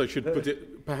 Perhaps I should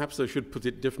put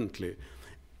it differently.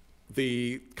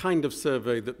 The kind of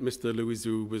survey that Mr.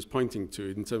 Louisou was pointing to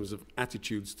in terms of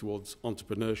attitudes towards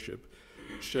entrepreneurship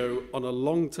show on a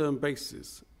long-term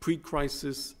basis,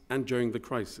 pre-crisis and during the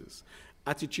crisis,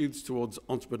 attitudes towards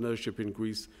entrepreneurship in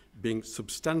Greece being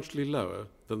substantially lower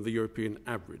than the European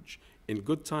average in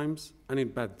good times and in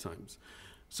bad times.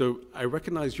 So I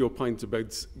recognize your point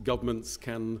about governments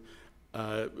should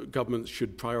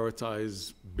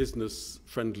prioritize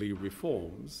business-friendly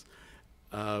reforms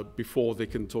before they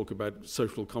can talk about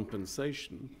social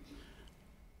compensation.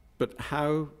 But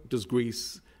how does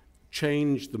Greece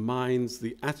change the minds,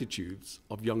 the attitudes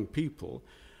of young people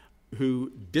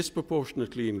who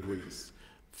disproportionately in Greece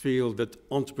feel that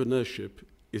entrepreneurship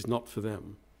is not for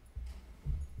them?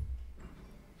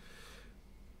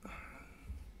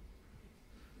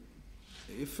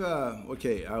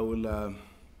 Okay, I will,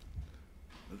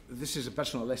 this is a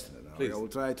personal estimate now. Please. I will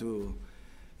try to,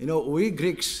 we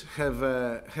Greeks have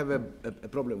a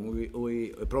problem.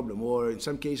 A problem, or in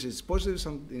some cases positive,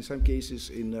 in some cases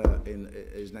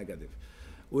is negative.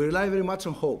 We rely very much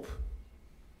on hope,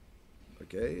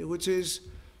 okay, which is,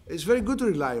 it's very good to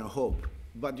rely on hope,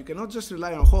 but you cannot just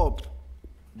rely on hope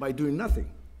by doing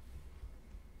nothing.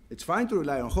 It's fine to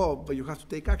rely on hope, but you have to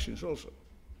take actions also.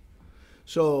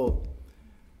 So,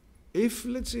 if,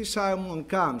 let's say, someone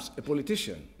comes, a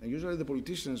politician, and usually the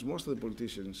politicians, most of the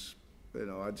politicians,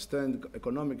 understand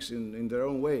economics in their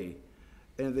own way,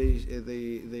 and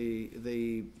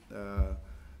they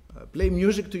play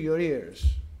music to your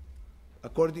ears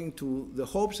according to the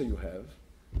hopes that you have,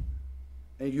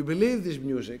 and you believe this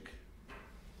music,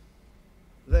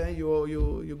 then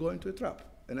you go into a trap.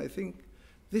 And I think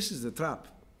this is the trap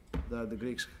that the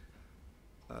Greeks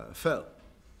fell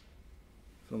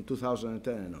from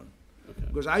 2010 and on. Okay.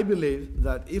 Because I believe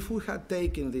that if we had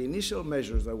taken the initial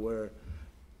measures that were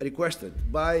requested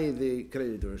by the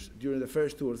creditors during the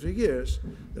first 2 or 3 years,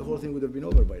 the whole thing would have been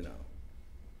over by now.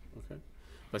 Okay.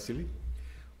 Vassili?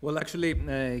 Well, actually,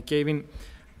 Kevin,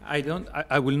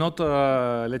 I will not,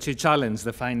 let's say, challenge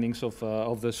the findings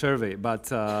of the survey,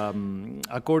 but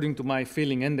according to my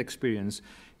feeling and experience,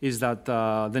 is that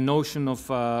the notion of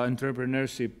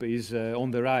entrepreneurship is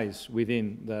on the rise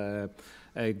within the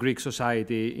Greek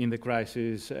society in the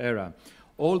crisis era.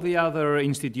 All the other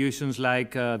institutions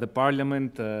like the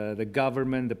parliament, the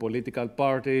government, the political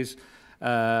parties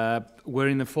were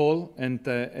in the fall, and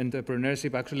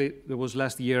entrepreneurship, actually there was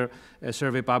last year a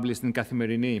survey published in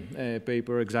Kathimerini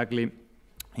paper exactly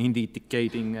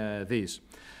indicating this.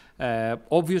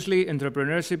 Obviously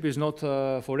entrepreneurship is not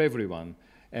for everyone.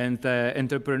 And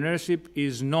entrepreneurship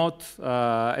is not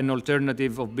an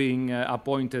alternative of being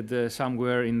appointed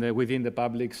somewhere within the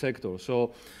public sector.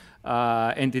 So,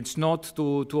 and it's not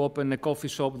to open a coffee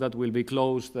shop that will be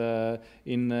closed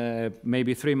in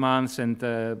maybe 3 months, and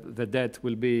the debt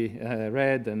will be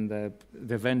read, and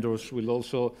the vendors will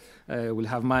also will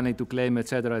have money to claim,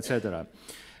 etc., etc.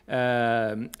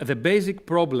 The basic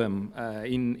problem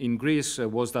in Greece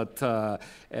was that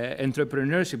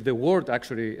entrepreneurship, the word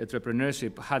actually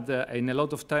entrepreneurship, had in a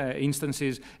lot of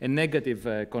instances a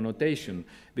negative connotation,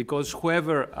 because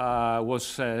whoever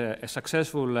was a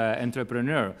successful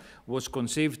entrepreneur was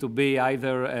conceived to be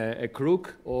either a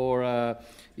crook or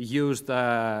used,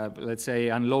 let's say,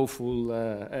 unlawful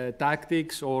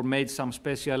tactics, or made some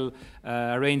special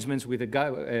arrangements with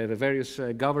the various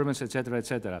governments, etc.,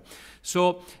 etc.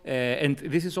 So, and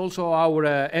this is also our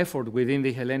effort within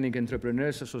the Hellenic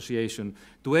Entrepreneurs Association,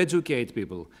 to educate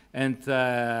people and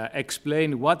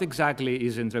explain what exactly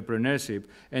is entrepreneurship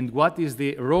and what is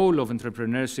the role of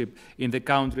entrepreneurship in the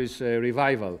country's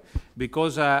revival.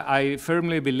 Because I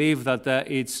firmly believe that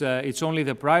it's only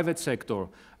the private sector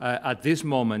at this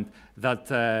moment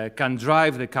that can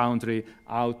drive the country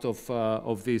out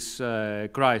of this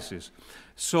crisis.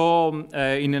 So,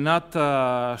 in a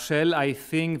nutshell, I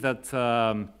think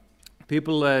that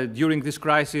people during this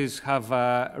crisis have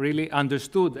really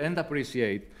understood and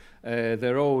appreciate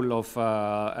the role of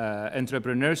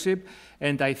entrepreneurship,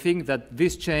 and I think that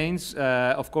this change,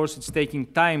 of course, it's taking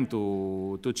time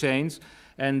to change.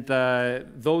 And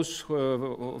those,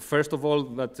 first of all,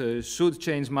 that should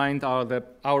change mind are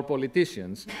our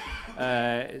politicians.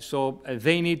 So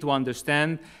they need to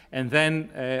understand, and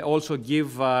then also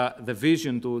give the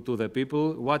vision to the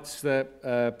people. What's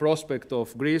the prospect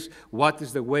of Greece? What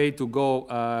is the way to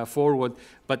go forward?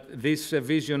 But this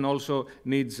vision also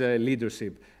needs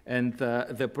leadership. And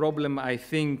the problem, I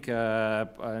think,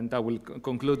 and I will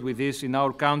conclude with this, in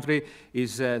our country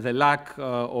is the lack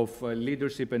of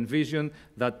leadership and vision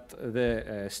that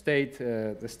the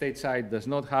state side does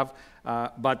not have,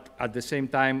 but at the same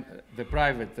time, the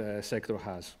private sector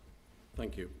has.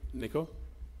 Thank you. Nico?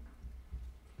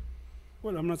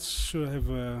 Well, I'm not sure I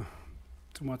have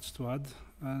too much to add,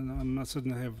 and I'm not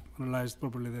certain I have analyzed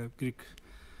properly the Greek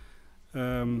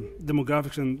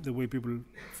demographics and the way people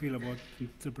feel about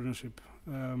entrepreneurship.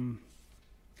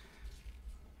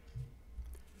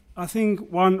 I think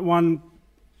one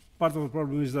part of the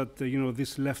problem is that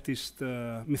this leftist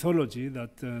mythology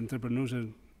that entrepreneurs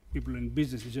and people in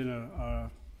business in general are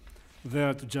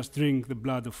there to just drink the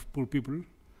blood of poor people.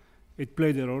 It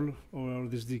played a role over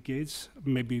these decades.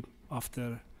 Maybe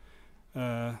after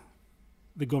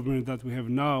the government that we have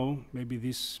now, maybe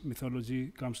this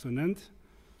mythology comes to an end.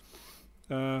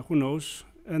 Who knows?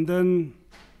 And then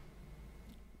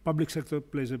public sector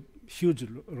plays a huge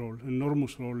role,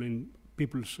 enormous role in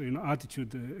people's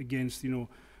attitude against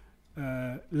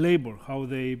labor, how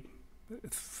they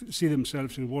see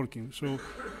themselves in working. So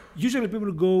usually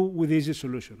people go with the easy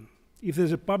solution. If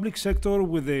there's a public sector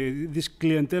with this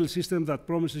clientele system that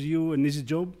promises you an easy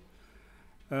job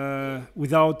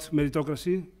without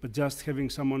meritocracy, but just having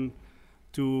someone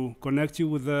to connect you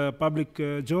with a public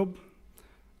job,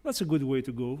 that's a good way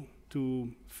to go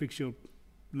to fix your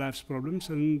life's problems,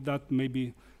 and that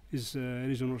maybe is a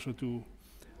reason also to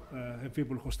have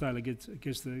people hostile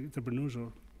against the entrepreneurs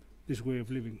or this way of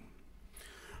living.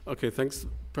 Okay, thanks.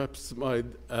 Perhaps my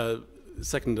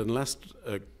second and last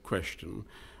question.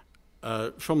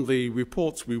 From the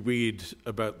reports we read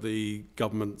about the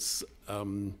government's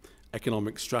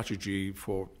economic strategy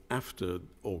for after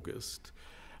August,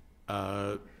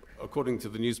 according to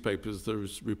the newspapers,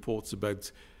 there's reports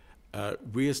about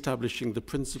re-establishing the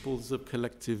principles of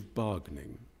collective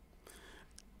bargaining.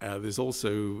 There's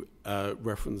also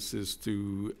references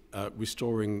to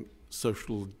restoring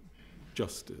social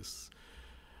justice.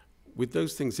 With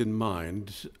those things in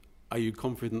mind, are you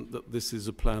confident that this is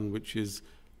a plan which is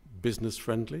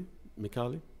business-friendly?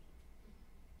 Mikhaili?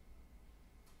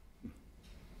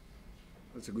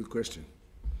 That's a good question.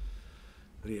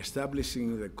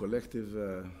 Re-establishing the collective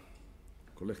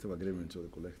agreements or the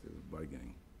collective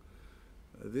bargaining.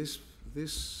 This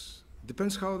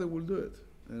depends how they will do it.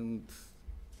 And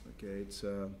okay, it's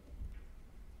to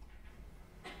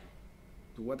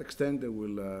what extent they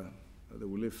will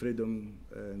leave freedom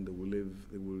and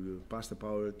they will pass the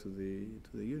power to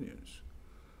the unions.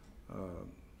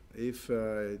 If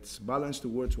it's balanced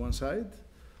towards one side,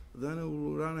 then it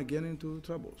will run again into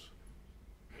troubles.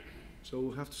 So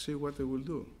we'll have to see what they will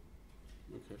do.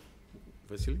 Okay.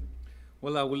 Vassili?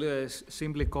 Well, I will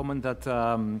simply comment that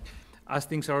as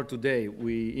things are today,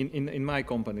 in my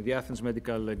company, the Athens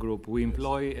Medical Group, we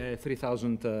employ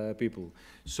 3,000 people.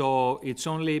 So it's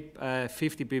only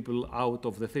 50 people out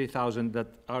of the 3,000 that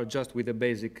are just with a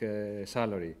basic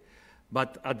salary.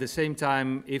 But at the same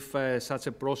time, if such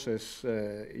a process,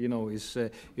 is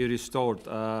restored,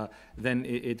 then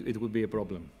it would be a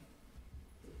problem.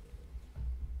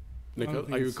 Nico,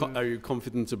 are you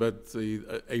confident about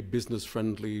a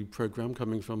business-friendly program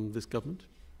coming from this government?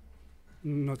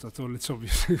 Not at all. It's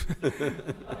obvious. No.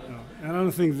 And I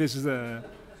don't think this is the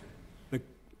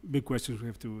big questions we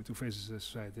have to face as a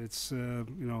society. It's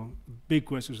big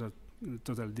questions are in a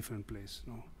totally different place.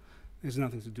 No, there's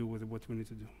nothing to do with what we need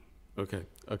to do. Okay,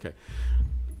 okay.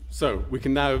 So we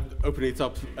can now open it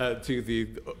up to the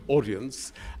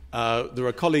audience. There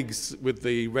are colleagues with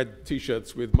the red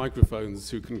T-shirts with microphones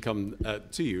who can come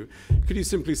to you. Could you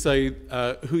simply say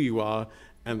who you are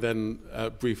and then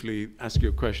briefly ask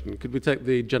your question? Could we take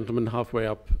the gentleman halfway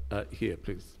up here,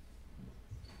 please?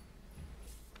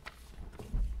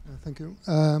 Thank you.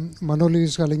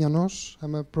 Manolis Galinianos.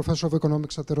 I'm a professor of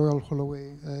economics at the Royal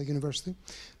Holloway University.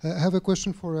 I have a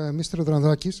question for Mr.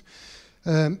 Drandakis.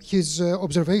 His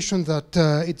observation that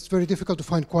it's very difficult to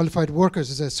find qualified workers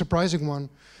is a surprising one,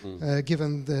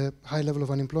 given the high level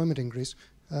of unemployment in Greece,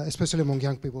 especially among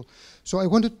young people. So I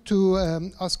wanted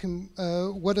to ask him,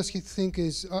 what does he think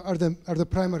are the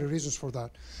primary reasons for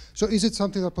that? So is it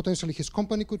something that potentially his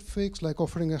company could fix, like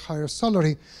offering a higher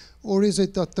salary, or is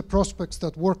it that the prospects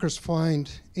that workers find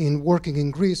in working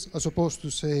in Greece, as opposed to,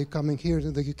 say, coming here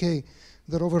in the UK,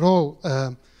 that overall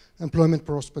employment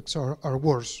prospects are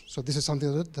worse? So this is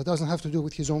something that doesn't have to do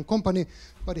with his own company,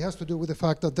 but it has to do with the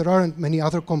fact that there aren't many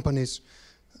other companies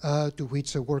to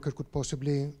which a worker could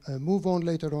possibly move on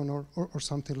later on or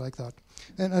something like that.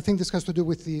 And I think this has to do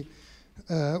with the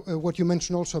what you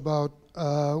mentioned also about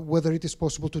whether it is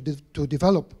possible to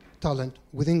develop talent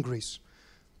within Greece.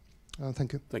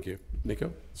 Thank you. Thank you.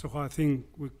 Nico? So I think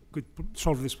we could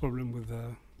solve this problem with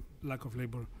lack of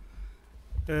labor.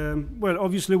 Well,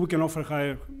 obviously we can offer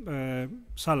higher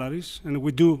salaries, and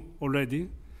we do already,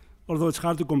 although it's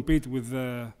hard to compete with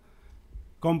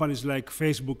companies like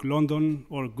Facebook London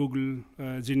or Google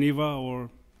Geneva, or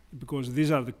because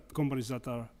these are the companies that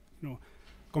are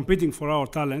competing for our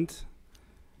talent.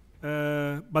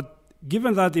 But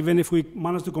given that, even if we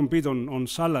manage to compete on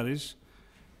salaries,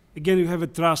 again, you have a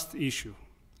trust issue.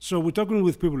 So we're talking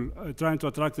with people, trying to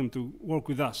attract them to work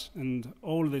with us, and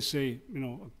all they say,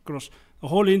 across the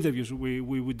whole interviews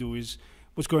we do is,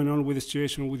 what's going on with the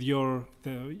situation with your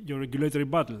regulatory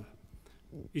battle?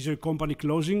 Is your company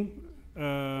closing?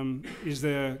 Is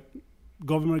the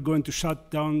government going to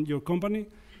shut down your company?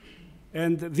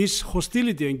 And this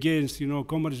hostility against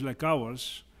companies like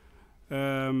ours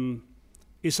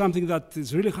is something that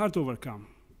is really hard to overcome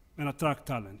and attract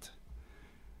talent.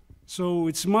 So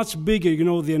it's much bigger,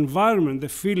 the environment, the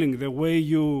feeling,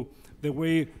 the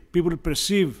way people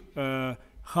perceive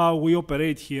how we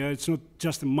operate here. It's not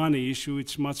just a money issue,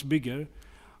 it's much bigger.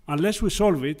 Unless we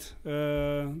solve it,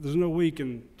 there's no way you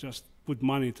can just put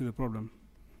money to the problem.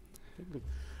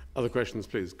 Other questions,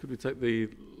 please. Could we take the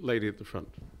lady at the front?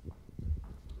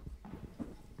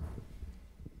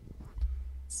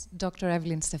 Dr.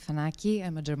 Evelyn Stefanaki.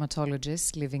 I'm a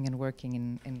dermatologist living and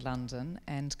working in London,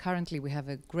 and currently we have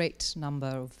a great number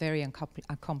of very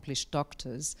accomplished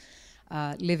doctors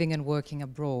living and working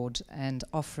abroad and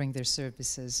offering their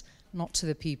services not to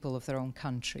the people of their own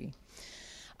country.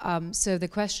 So the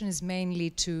question is mainly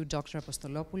to Dr.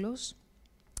 Apostolopoulos.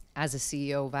 As a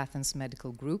CEO of Athens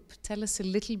Medical Group, tell us a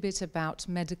little bit about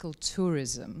medical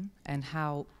tourism and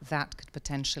how that could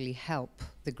potentially help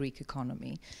the Greek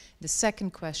economy. The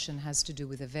second question has to do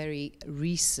with a very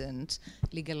recent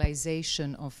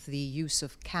legalization of the use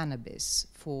of cannabis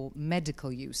for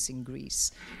medical use in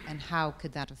Greece, and how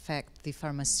could that affect the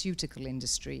pharmaceutical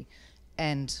industry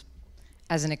and,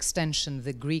 as an extension,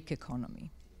 the Greek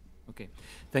economy? Okay,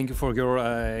 thank you for your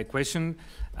question.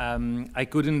 I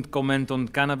couldn't comment on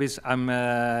cannabis. I'm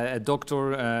a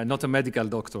doctor, not a medical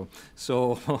doctor.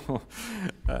 So,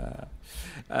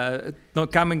 now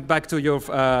coming back to your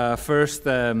first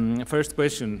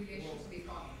question.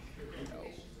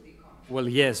 Well,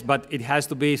 yes, but it has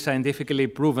to be scientifically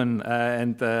proven,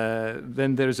 and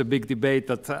then there is a big debate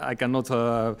that I cannot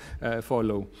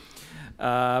follow.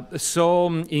 So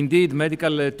indeed,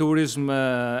 medical tourism,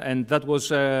 and that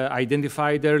was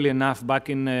identified early enough back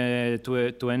in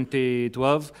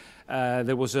 2012.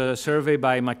 There was a survey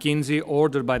by McKinsey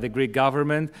ordered by the Greek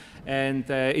government, and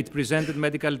it presented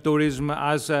medical tourism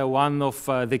as one of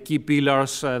the key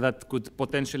pillars that could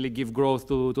potentially give growth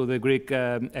to the Greek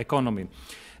economy.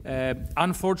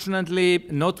 Unfortunately,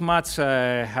 not much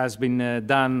has been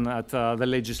done at the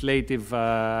legislative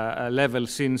level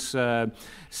since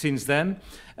then.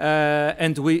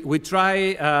 And we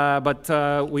try, but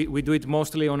we do it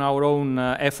mostly on our own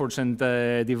efforts and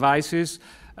devices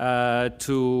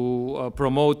to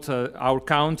promote our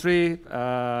country,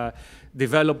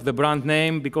 develop the brand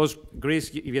name, because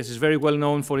Greece, yes, is very well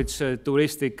known for its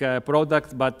touristic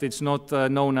product, but it's not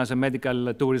known as a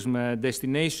medical tourism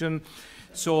destination.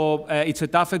 So it's a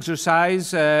tough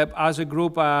exercise. As a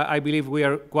group, I believe we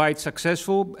are quite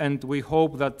successful, and we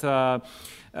hope that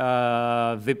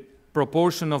the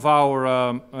proportion of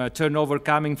our turnover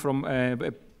coming from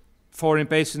foreign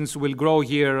patients will grow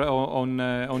year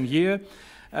on year.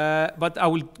 But I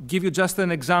will give you just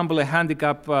an example, a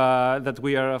handicap that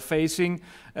we are facing.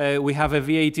 We have a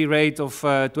VAT rate of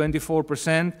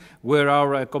 24%, where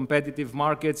our competitive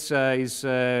markets is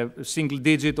single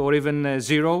digit or even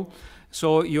zero.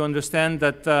 So you understand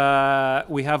that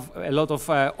we have a lot of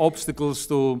obstacles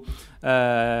to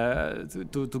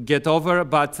get over,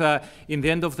 but in the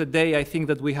end of the day, I think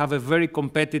that we have a very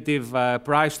competitive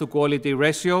price-to-quality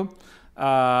ratio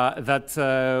that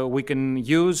we can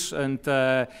use and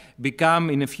become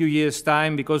in a few years'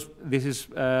 time, because this is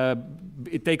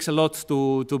it takes a lot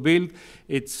to build.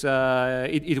 It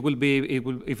will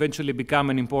eventually become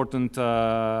an important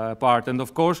part, and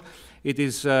of course, it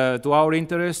is to our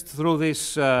interest through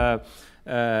this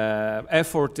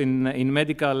effort in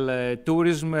medical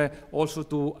tourism also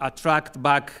to attract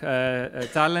back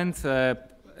talent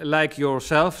like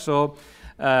yourself. So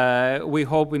we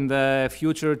hope in the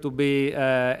future to be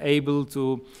able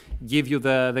to give you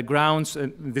the grounds.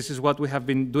 And this is what we have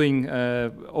been doing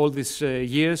all these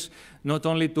years, not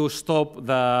only to stop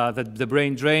the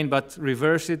brain drain, but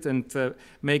reverse it and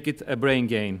make it a brain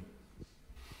gain.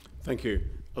 Thank you.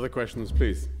 Other questions,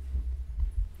 please?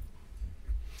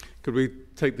 Could we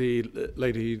take the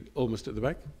lady almost at the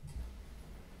back?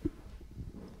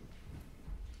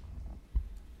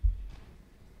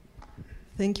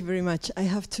 Thank you very much. I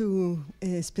have two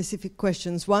specific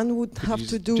questions. One would have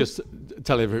to do... Just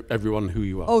tell everyone who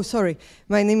you are. Oh, sorry.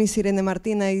 My name is Irene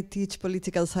Martin. I teach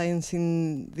political science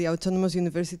in the Autonomous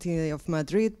University of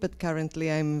Madrid, but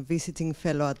currently I'm visiting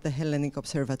fellow at the Hellenic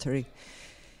Observatory.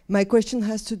 My question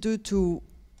has to do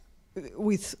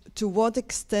with to what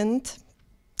extent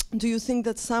do you think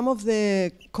that some of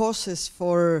the causes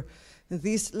for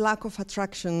this lack of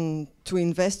attraction to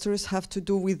investors have to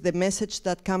do with the message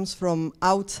that comes from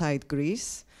outside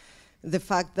Greece, the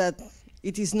fact that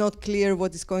it is not clear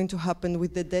what is going to happen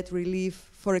with the debt relief,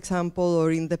 for example,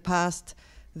 or in the past,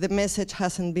 the message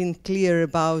hasn't been clear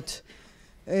about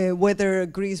whether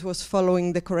Greece was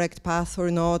following the correct path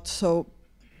or not. So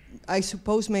I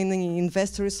suppose mainly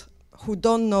investors who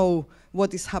don't know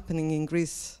what is happening in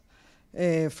Greece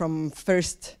from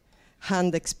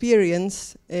first-hand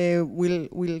experience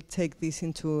will take this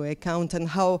into account. And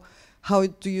how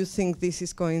do you think this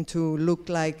is going to look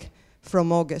like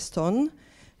from August on?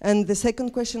 And the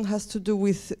second question has to do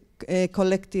with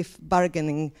collective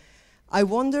bargaining. I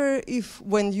wonder if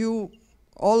when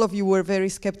all of you were very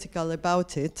skeptical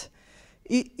about it,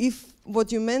 if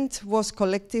what you meant was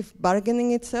collective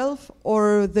bargaining itself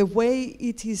or the way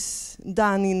it is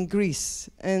done in Greece,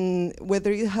 and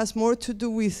whether it has more to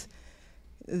do with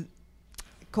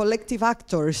collective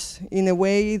actors in a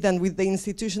way than with the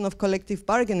institution of collective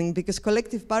bargaining, because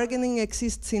collective bargaining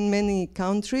exists in many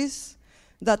countries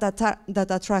that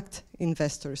attract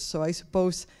investors. So I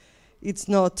suppose it's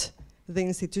not the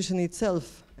institution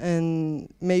itself,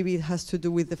 and maybe it has to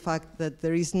do with the fact that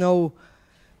there is no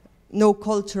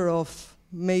culture of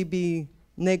maybe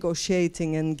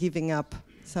negotiating and giving up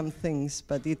some things,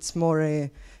 but it's more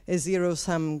a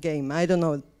zero-sum game. I don't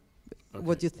know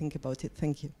what you think about it.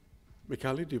 Thank you.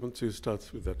 Michali, do you want to start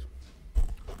with that?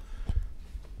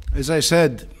 As I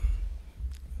said,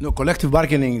 no, collective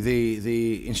bargaining,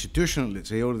 the institution, let's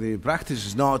say, or the practice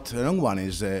is not a wrong one,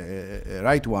 is a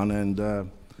right one. And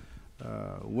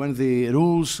when the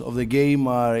rules of the game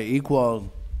are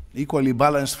equally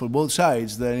balanced for both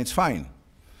sides, then it's fine.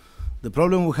 The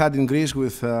problem we had in Greece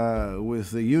with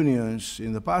the unions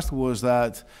in the past was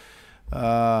that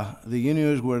the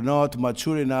unions were not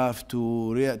mature enough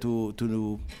to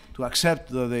accept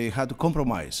that they had to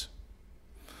compromise.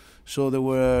 So they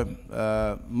were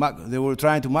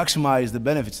trying to maximize the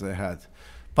benefits they had.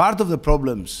 Part of the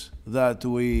problems that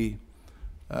we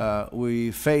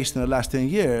faced in the last 10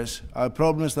 years are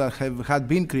problems that had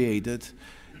been created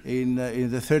in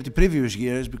the 30 previous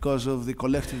years because of the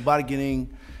collective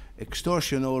bargaining,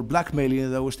 extortion or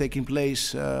blackmailing that was taking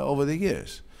place over the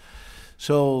years.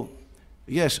 So,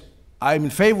 yes, I'm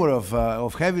in favor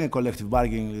of having a collective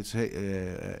bargaining, let's say,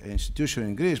 institution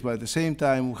in Greece, but at the same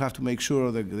time we have to make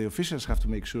sure that the officials have to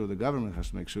make sure, the government has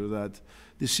to make sure that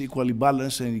this is equally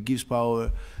balanced and it gives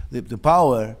power, the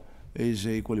power is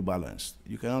equally balanced.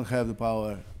 You cannot have the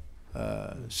power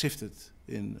shifted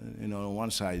on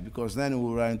one side, because then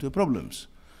we'll run into problems.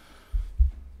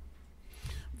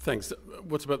 Thanks.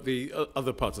 What about the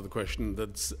other part of the question,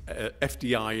 that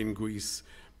FDI in Greece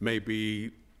may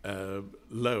be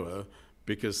lower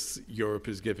because Europe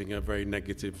is giving a very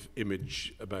negative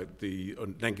image about or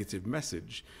negative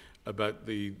message about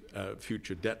the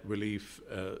future debt relief,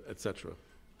 etc.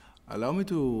 Allow me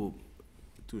to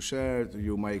share to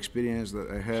you my experience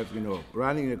that I have,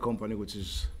 running a company which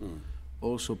is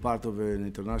also part of an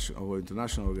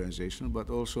international organization,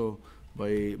 but also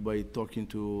by talking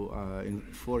to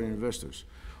foreign investors.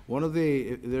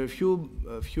 There are a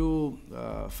few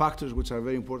factors which are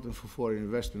very important for foreign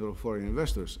investment or foreign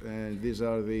investors, and these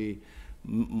are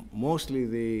mostly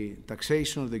the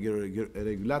taxation, the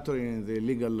regulatory and the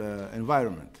legal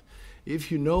environment.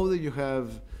 If you know that you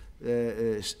have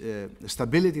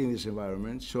stability in this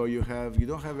environment, so you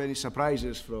don't have any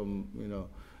surprises from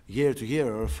year to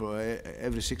year or for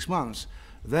every 6 months,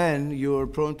 then you're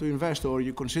prone to invest, or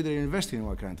you consider investing in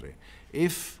our country.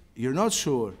 If you're not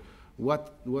sure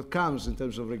what comes in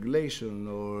terms of regulation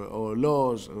or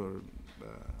laws or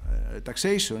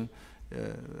taxation,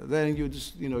 then you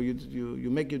just you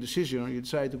make your decision, or you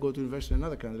decide to go to invest in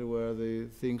another country where the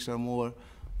things are more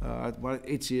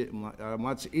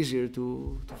much easier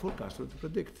to forecast or to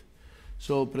predict.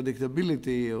 So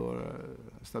predictability or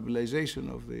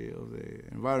stabilization of the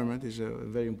environment is a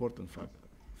very important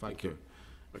factor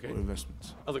for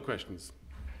investments. Other questions?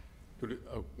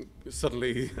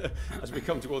 Suddenly, as we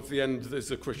come towards the end, there's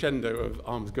a crescendo of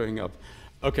arms going up.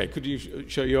 Okay, could you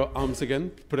show your arms again?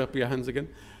 Put up your hands again.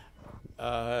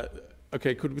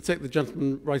 Okay, could we take the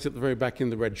gentleman right at the very back in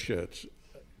the red shirt?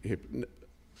 Here.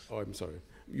 Oh, I'm sorry.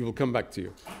 You will come back to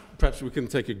you. Perhaps we can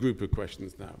take a group of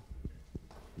questions now.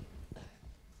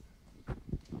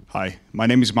 Hi, my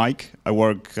name is Mike. I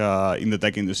work in the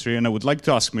tech industry, and I would like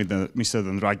to ask Mr.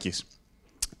 Drandakis,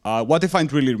 what I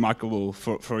find really remarkable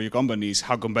for your company is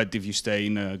how competitive you stay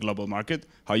in a global market,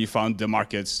 how you found the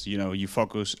markets, you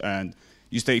focus and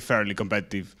you stay fairly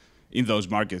competitive in those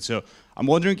markets. So I'm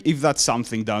wondering if that's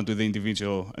something down to the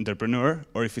individual entrepreneur,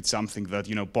 or if it's something that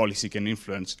policy can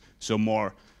influence, so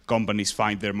more companies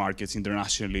find their markets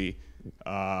internationally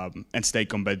and stay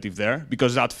competitive there,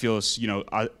 because that feels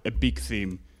a big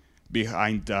theme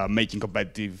behind making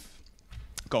competitive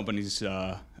companies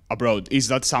abroad. Is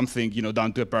that something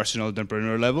down to a personal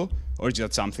entrepreneur level, or is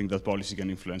that something that policy can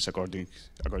influence according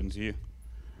to you?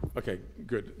 Okay,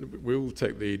 good. We'll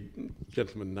take the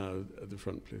gentleman now at the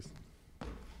front, please.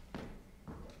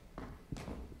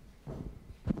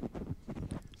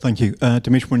 Thank you.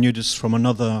 Dimitri Mounioudis from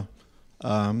another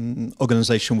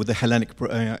organization with the Hellenic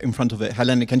in front of it,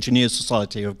 Hellenic Engineers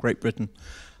Society of Great Britain.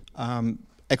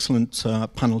 Excellent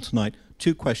panel tonight.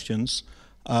 Two questions.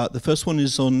 The first one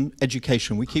is on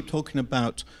education. We keep talking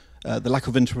about the lack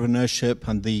of entrepreneurship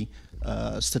and the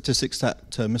statistics that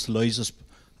Mr. Loizos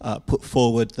put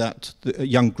forward, that the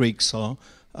young Greeks are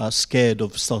scared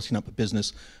of starting up a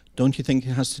business. Don't you think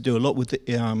it has to do a lot with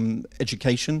the,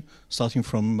 education, starting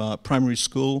from primary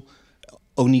school?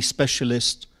 Only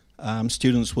specialist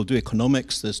students will do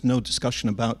economics. There's no discussion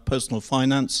about personal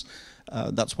finance.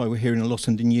 That's why we're hearing a lot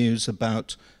in the news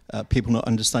about people not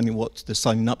understanding what they're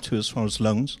signing up to as far as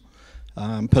loans,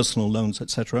 personal loans,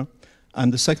 etc.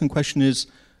 And the second question is,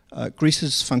 Greece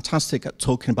is fantastic at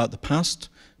talking about the past,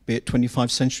 be it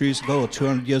 25 centuries ago or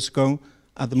 200 years ago.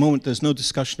 At the moment, there's no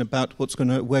discussion about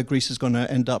where Greece is going to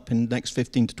end up in the next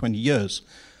 15 to 20 years.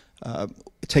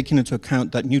 Taking into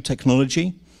account that new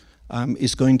technology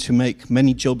is going to make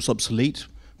many jobs obsolete,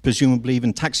 presumably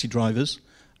even taxi drivers,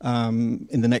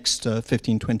 in the next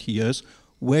 15, 20 years.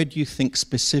 Where do you think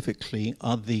specifically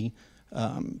are the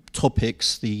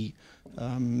topics, the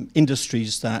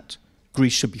industries that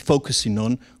Greece should be focusing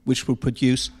on, which will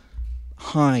produce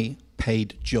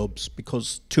high-paid jobs?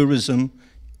 Because tourism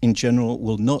in general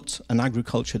will not, and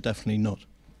agriculture definitely not.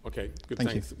 Okay, good, Thank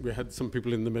thanks. you. We had some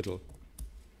people in the middle.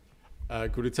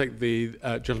 Could we take the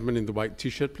gentleman in the white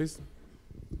T-shirt, please?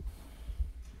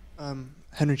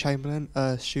 Henry Chamberlain,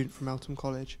 a student from Eltham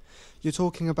College. You're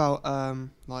talking about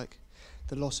like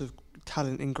the loss of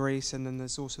talent in Greece, and then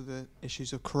there's also the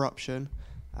issues of corruption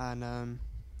and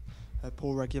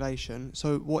poor regulation.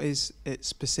 So what is it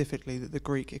specifically that the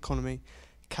Greek economy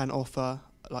can offer,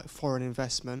 like foreign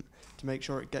investment, to make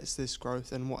sure it gets this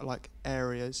growth, and what like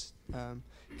areas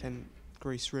can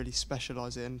Greece really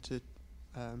specialise in to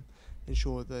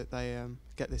ensure that they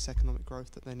get this economic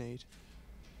growth that they need?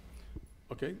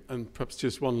 Okay, and perhaps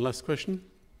just one last question.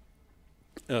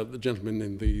 The gentleman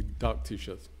in the dark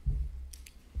T-shirt.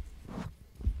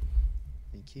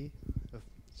 Thank you. Oh,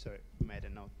 sorry, made a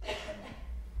note.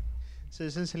 So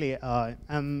essentially,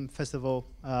 I'm first of all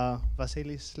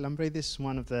Vassilis Lambridis,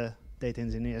 one of the data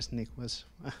engineers Nick was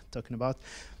talking about.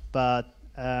 But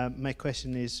my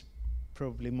question is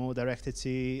probably more directed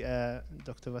to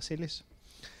Dr. Vassilis.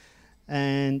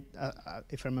 And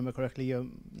if I remember correctly, you're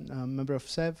a member of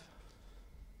SEV?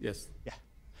 Yes. Yeah.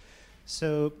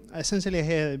 So essentially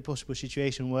here, a possible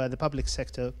situation where the public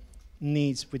sector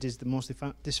needs, which is the most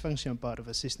dysfunctional part of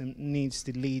a system, needs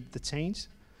to lead the change.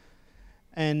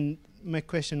 And my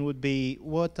question would be,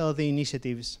 what are the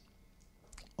initiatives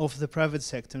of the private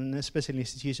sector, and especially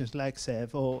institutions like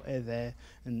SEV or EDE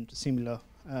and similar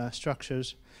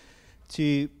structures,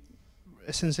 to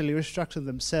essentially restructure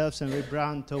themselves and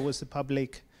rebrand towards the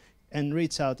public and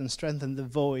reach out and strengthen the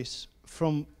voice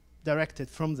directed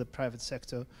from the private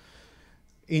sector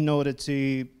in order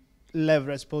to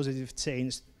leverage positive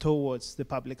change towards the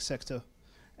public sector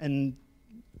and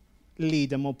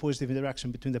lead a more positive interaction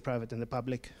between the private and the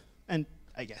public. And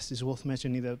I guess it's worth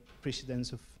mentioning the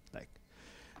precedents of like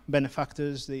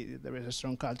benefactors. There is a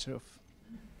strong culture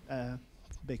of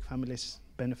big families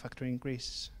benefactoring in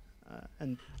Greece.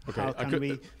 And okay, how can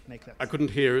we make that? I couldn't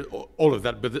hear all of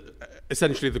that, but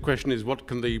essentially the question is, what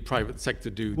can the private sector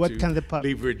do to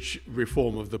leverage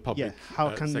reform of the public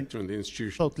sector and the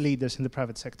institutions? Thought leaders in the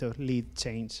private sector lead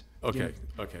change? Okay,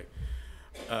 okay.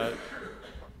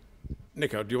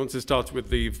 Nikos, do you want to start with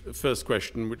the first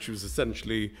question, which was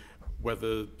essentially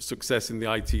whether success in the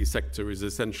IT sector is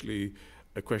essentially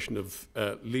a question of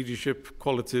leadership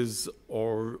qualities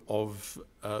or of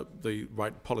the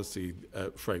right policy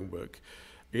framework?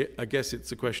 I guess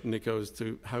it's a question, Nikos, as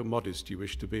to how modest you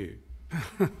wish to be.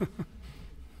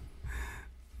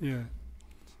 Yeah.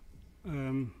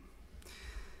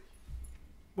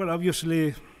 Well,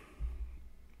 obviously,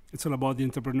 it's all about the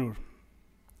entrepreneur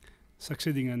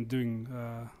succeeding and doing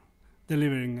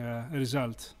delivering a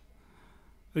result,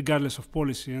 regardless of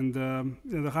policy. And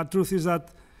the hard truth is that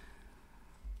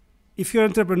if you're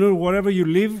an entrepreneur, wherever you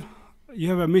live, you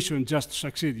have a mission just to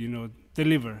succeed,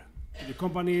 deliver. The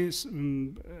companies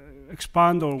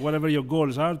expand or whatever your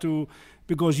goals are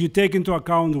because you take into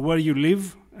account where you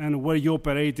live and where you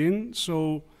operate in.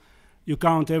 So you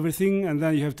count everything, and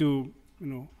then you have to,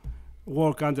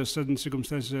 work under certain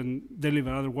circumstances and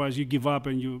deliver. Otherwise, you give up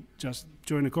and you just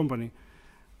join a company.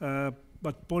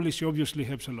 But policy obviously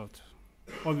helps a lot,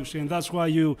 obviously, and that's why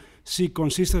you see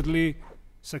consistently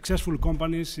successful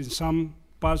companies in some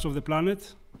parts of the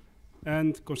planet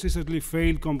and consistently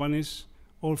failed companies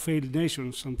or failed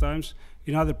nations sometimes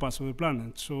in other parts of the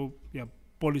planet. So, yeah,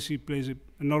 policy plays an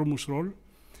enormous role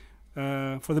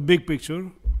for the big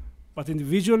picture, but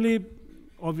individually,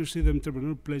 obviously, the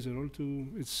entrepreneur plays a role too.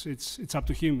 It's up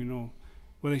to him,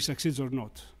 whether he succeeds or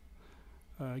not,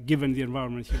 given the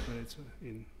environment he operates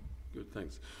in. Good,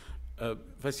 thanks.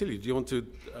 Vassili, do you want to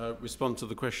respond to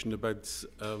the question about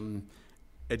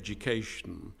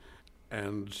education?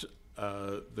 And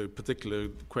the particular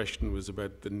question was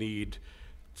about the need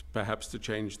perhaps to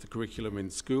change the curriculum in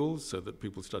schools so that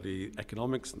people study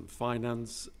economics and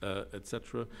finance,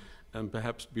 etc., and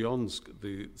perhaps beyond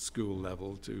the school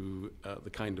level to the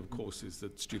kind of courses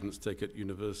that students take at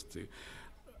university.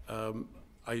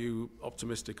 Are you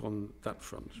optimistic on that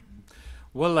front?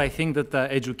 Well, I think that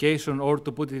education, or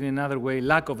to put it in another way,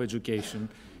 lack of education,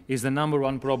 is the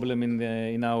 #1 problem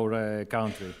in our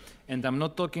country. And I'm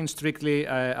not talking strictly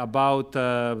about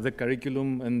the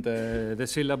curriculum and the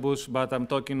syllabus, but I'm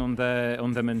talking on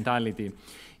the mentality.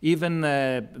 Even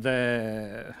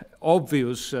the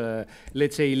obvious,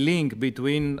 let's say, link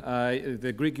between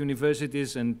the Greek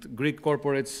universities and Greek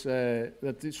corporates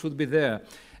that it should be there.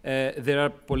 There are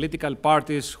political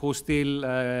parties who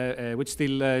which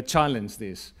still challenge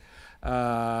this.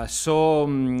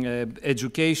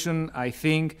 Education, I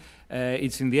think,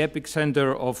 it's in the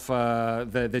epicenter of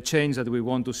the change that we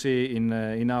want to see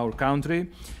in our country.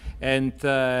 And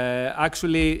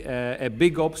actually, a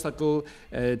big obstacle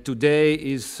today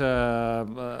is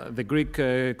the Greek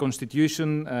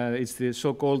constitution. It's the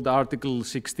so-called Article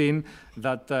 16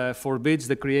 that forbids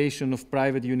the creation of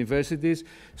private universities.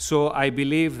 So I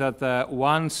believe that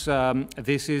once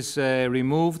this is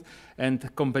removed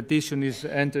and competition is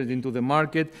entered into the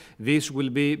market, this will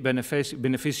be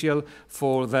beneficial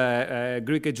for the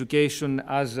Greek education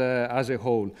as a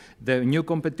whole. The new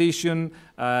competition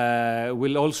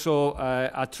will also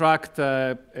attract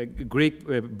Greek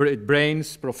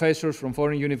brains, professors from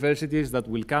foreign universities that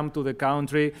will come to the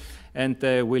country and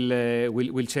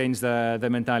will change the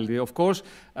mentality. Of course,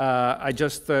 I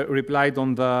just replied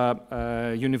on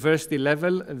the university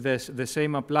level. The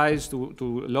same applies to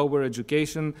lower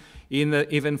education,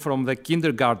 even from the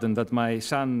kindergarten that my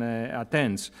son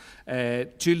attends.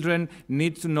 Children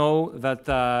need to know that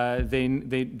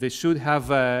they should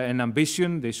have an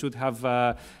ambition, they should have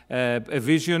a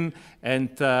vision,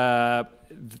 and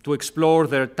to explore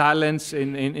their talents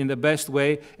in the best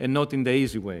way and not in the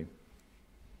easy way.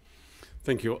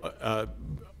 Thank you.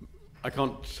 I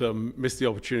can't miss the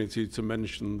opportunity to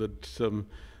mention that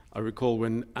I recall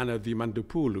when Anna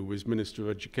Diamantopoulou was Minister of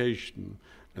Education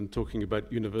and talking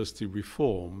about university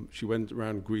reform, she went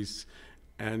around Greece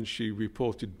and she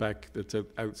reported back that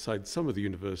outside some of the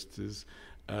universities,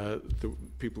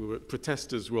 the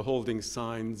protesters were holding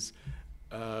signs,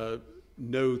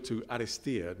 no to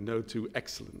aristia, no to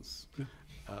excellence. Yeah.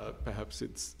 Perhaps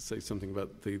it's say something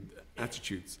about the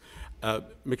attitudes.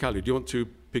 Mikhaili, do you want to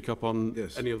pick up on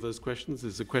any of those questions?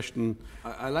 There's a question.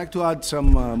 I'd like to add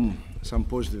some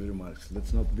positive remarks.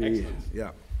 Let's not be. Excellent.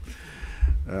 Yeah.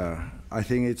 I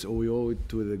think we owe it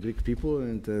to the Greek people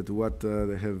and to what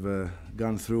they have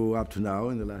gone through up to now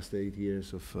in the last 8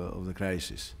 years of the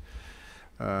crisis.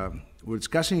 We're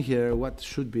discussing here what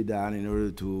should be done in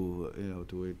order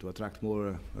to attract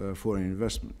more foreign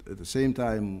investment. At the same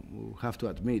time, we have to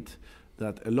admit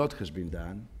that a lot has been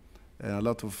done, and a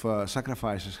lot of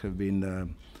sacrifices have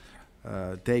been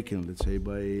taken, let's say,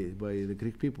 by the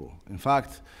Greek people. In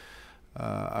fact,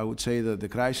 I would say that the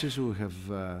crisis we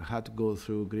have had to go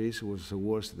through Greece was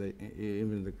worse than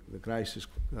even the crisis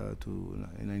in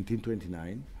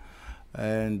 1929.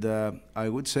 And I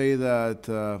would say that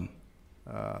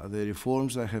the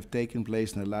reforms that have taken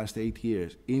place in the last 8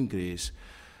 years in Greece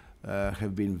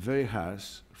have been very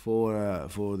harsh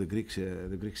for the Greek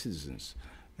citizens,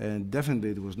 and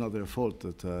definitely it was not their fault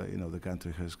that the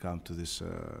country has come to this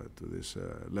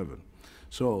level.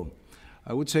 So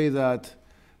I would say that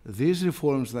these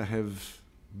reforms that have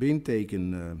been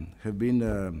taken, have been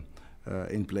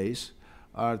in place,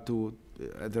 are at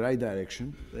the right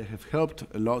direction. They have helped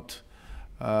a lot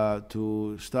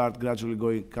to start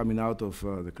gradually coming out of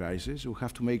the crisis. We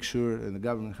have to make sure, and the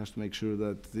government has to make sure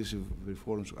that these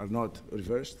reforms are not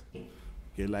reversed,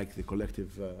 okay, like the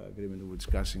collective agreement we're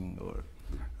discussing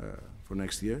for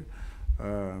next year.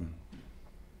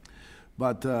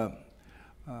 But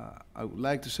I would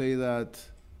like to say that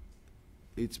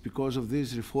it's because of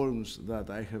these reforms that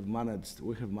we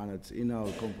have managed in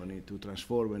our company to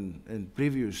transform a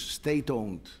previous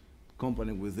state-owned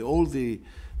company with all the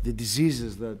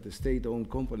diseases that the state-owned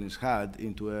companies had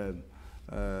into a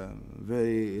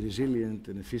very resilient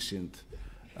and efficient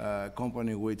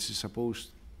company, which is supposed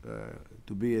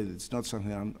to be. It's not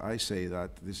something I say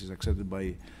that this is accepted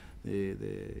by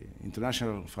the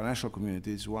international financial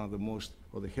community. It's one of the most,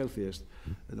 or the healthiest,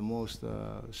 and the most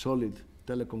solid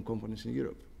telecom companies in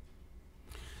Europe.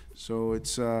 So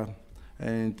it's,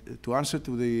 and to answer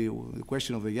to the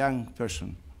question of the young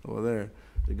person over there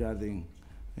regarding,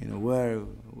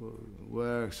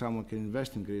 where someone can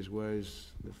invest in Greece, where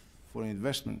is the foreign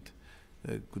investment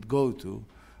could go to,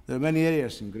 there are many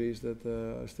areas in Greece that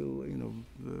are still,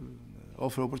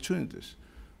 offer opportunities.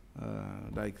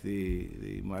 Like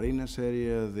the marinas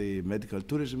area, the medical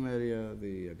tourism area,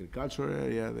 the agricultural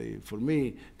area. For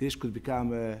me, Greece could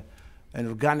become an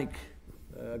organic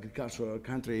agricultural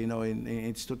country, in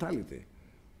its totality,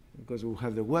 because we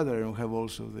have the weather and we have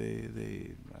also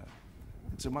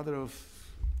it's a matter of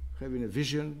having a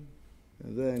vision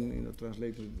and then,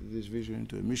 translating this vision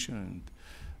into a mission and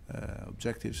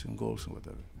objectives and goals and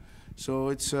whatever. So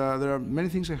it's there are many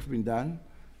things that have been done.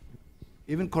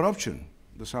 Even corruption,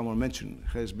 that someone mentioned,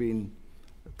 has been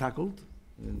tackled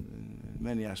in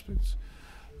many aspects.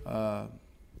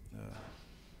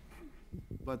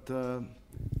 But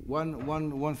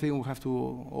one thing we have to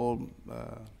all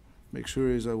make sure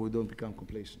is that we don't become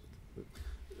complacent.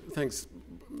 Thanks.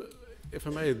 If I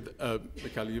may,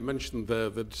 Mikhail, you mentioned there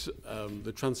that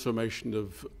the transformation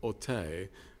of Orte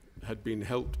had been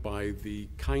helped by the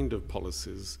kind of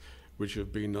policies which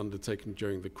have been undertaken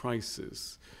during the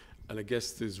crisis. And I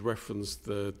guess there's reference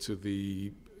there to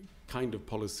the kind of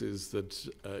policies that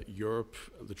Europe,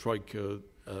 the Troika,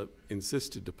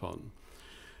 insisted upon.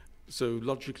 So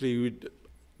logically,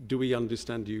 do we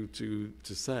understand you to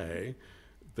say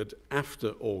that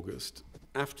after August,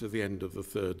 after the end of the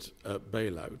third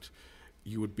bailout,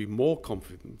 you would be more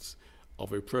confident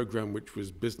of a program which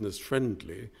was business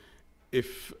friendly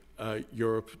if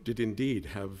Europe did indeed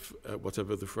have,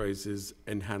 whatever the phrase is,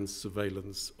 enhanced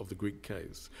surveillance of the Greek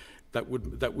case? That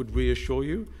would reassure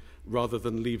you, rather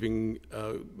than leaving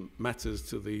matters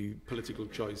to the political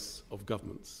choice of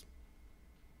governments?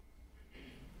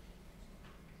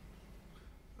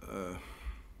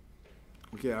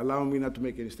 Okay, allow me not to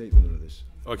make any statement on this.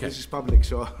 Okay. This is public,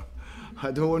 so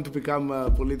I don't want to become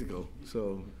political.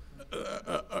 So.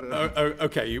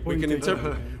 Okay, we can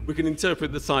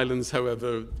interpret the silence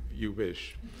however you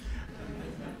wish.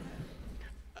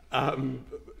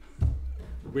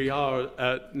 We are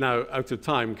now out of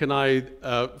time. Can I,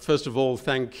 first of all,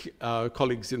 thank our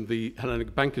colleagues in the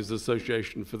Hellenic Bankers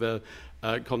Association for their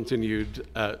continued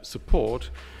support.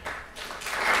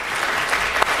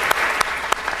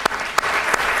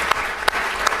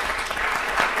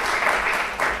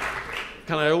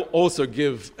 Can I also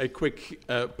give a quick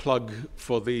plug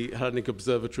for the Hellenic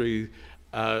Observatory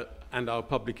and our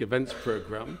public events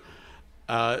program?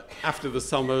 After the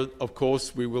summer, of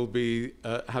course, we will be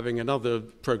having another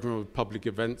program of public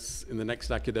events in the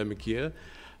next academic year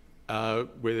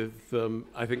with,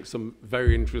 I think, some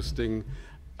very interesting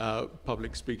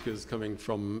public speakers coming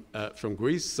from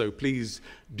Greece. So please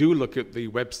do look at the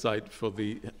website for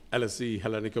the LSE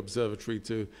Hellenic Observatory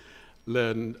to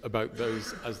learn about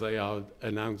those as they are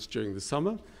announced during the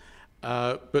summer.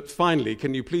 But finally,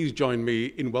 can you please join me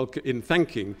in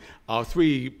thanking our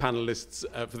three panelists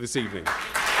for this evening.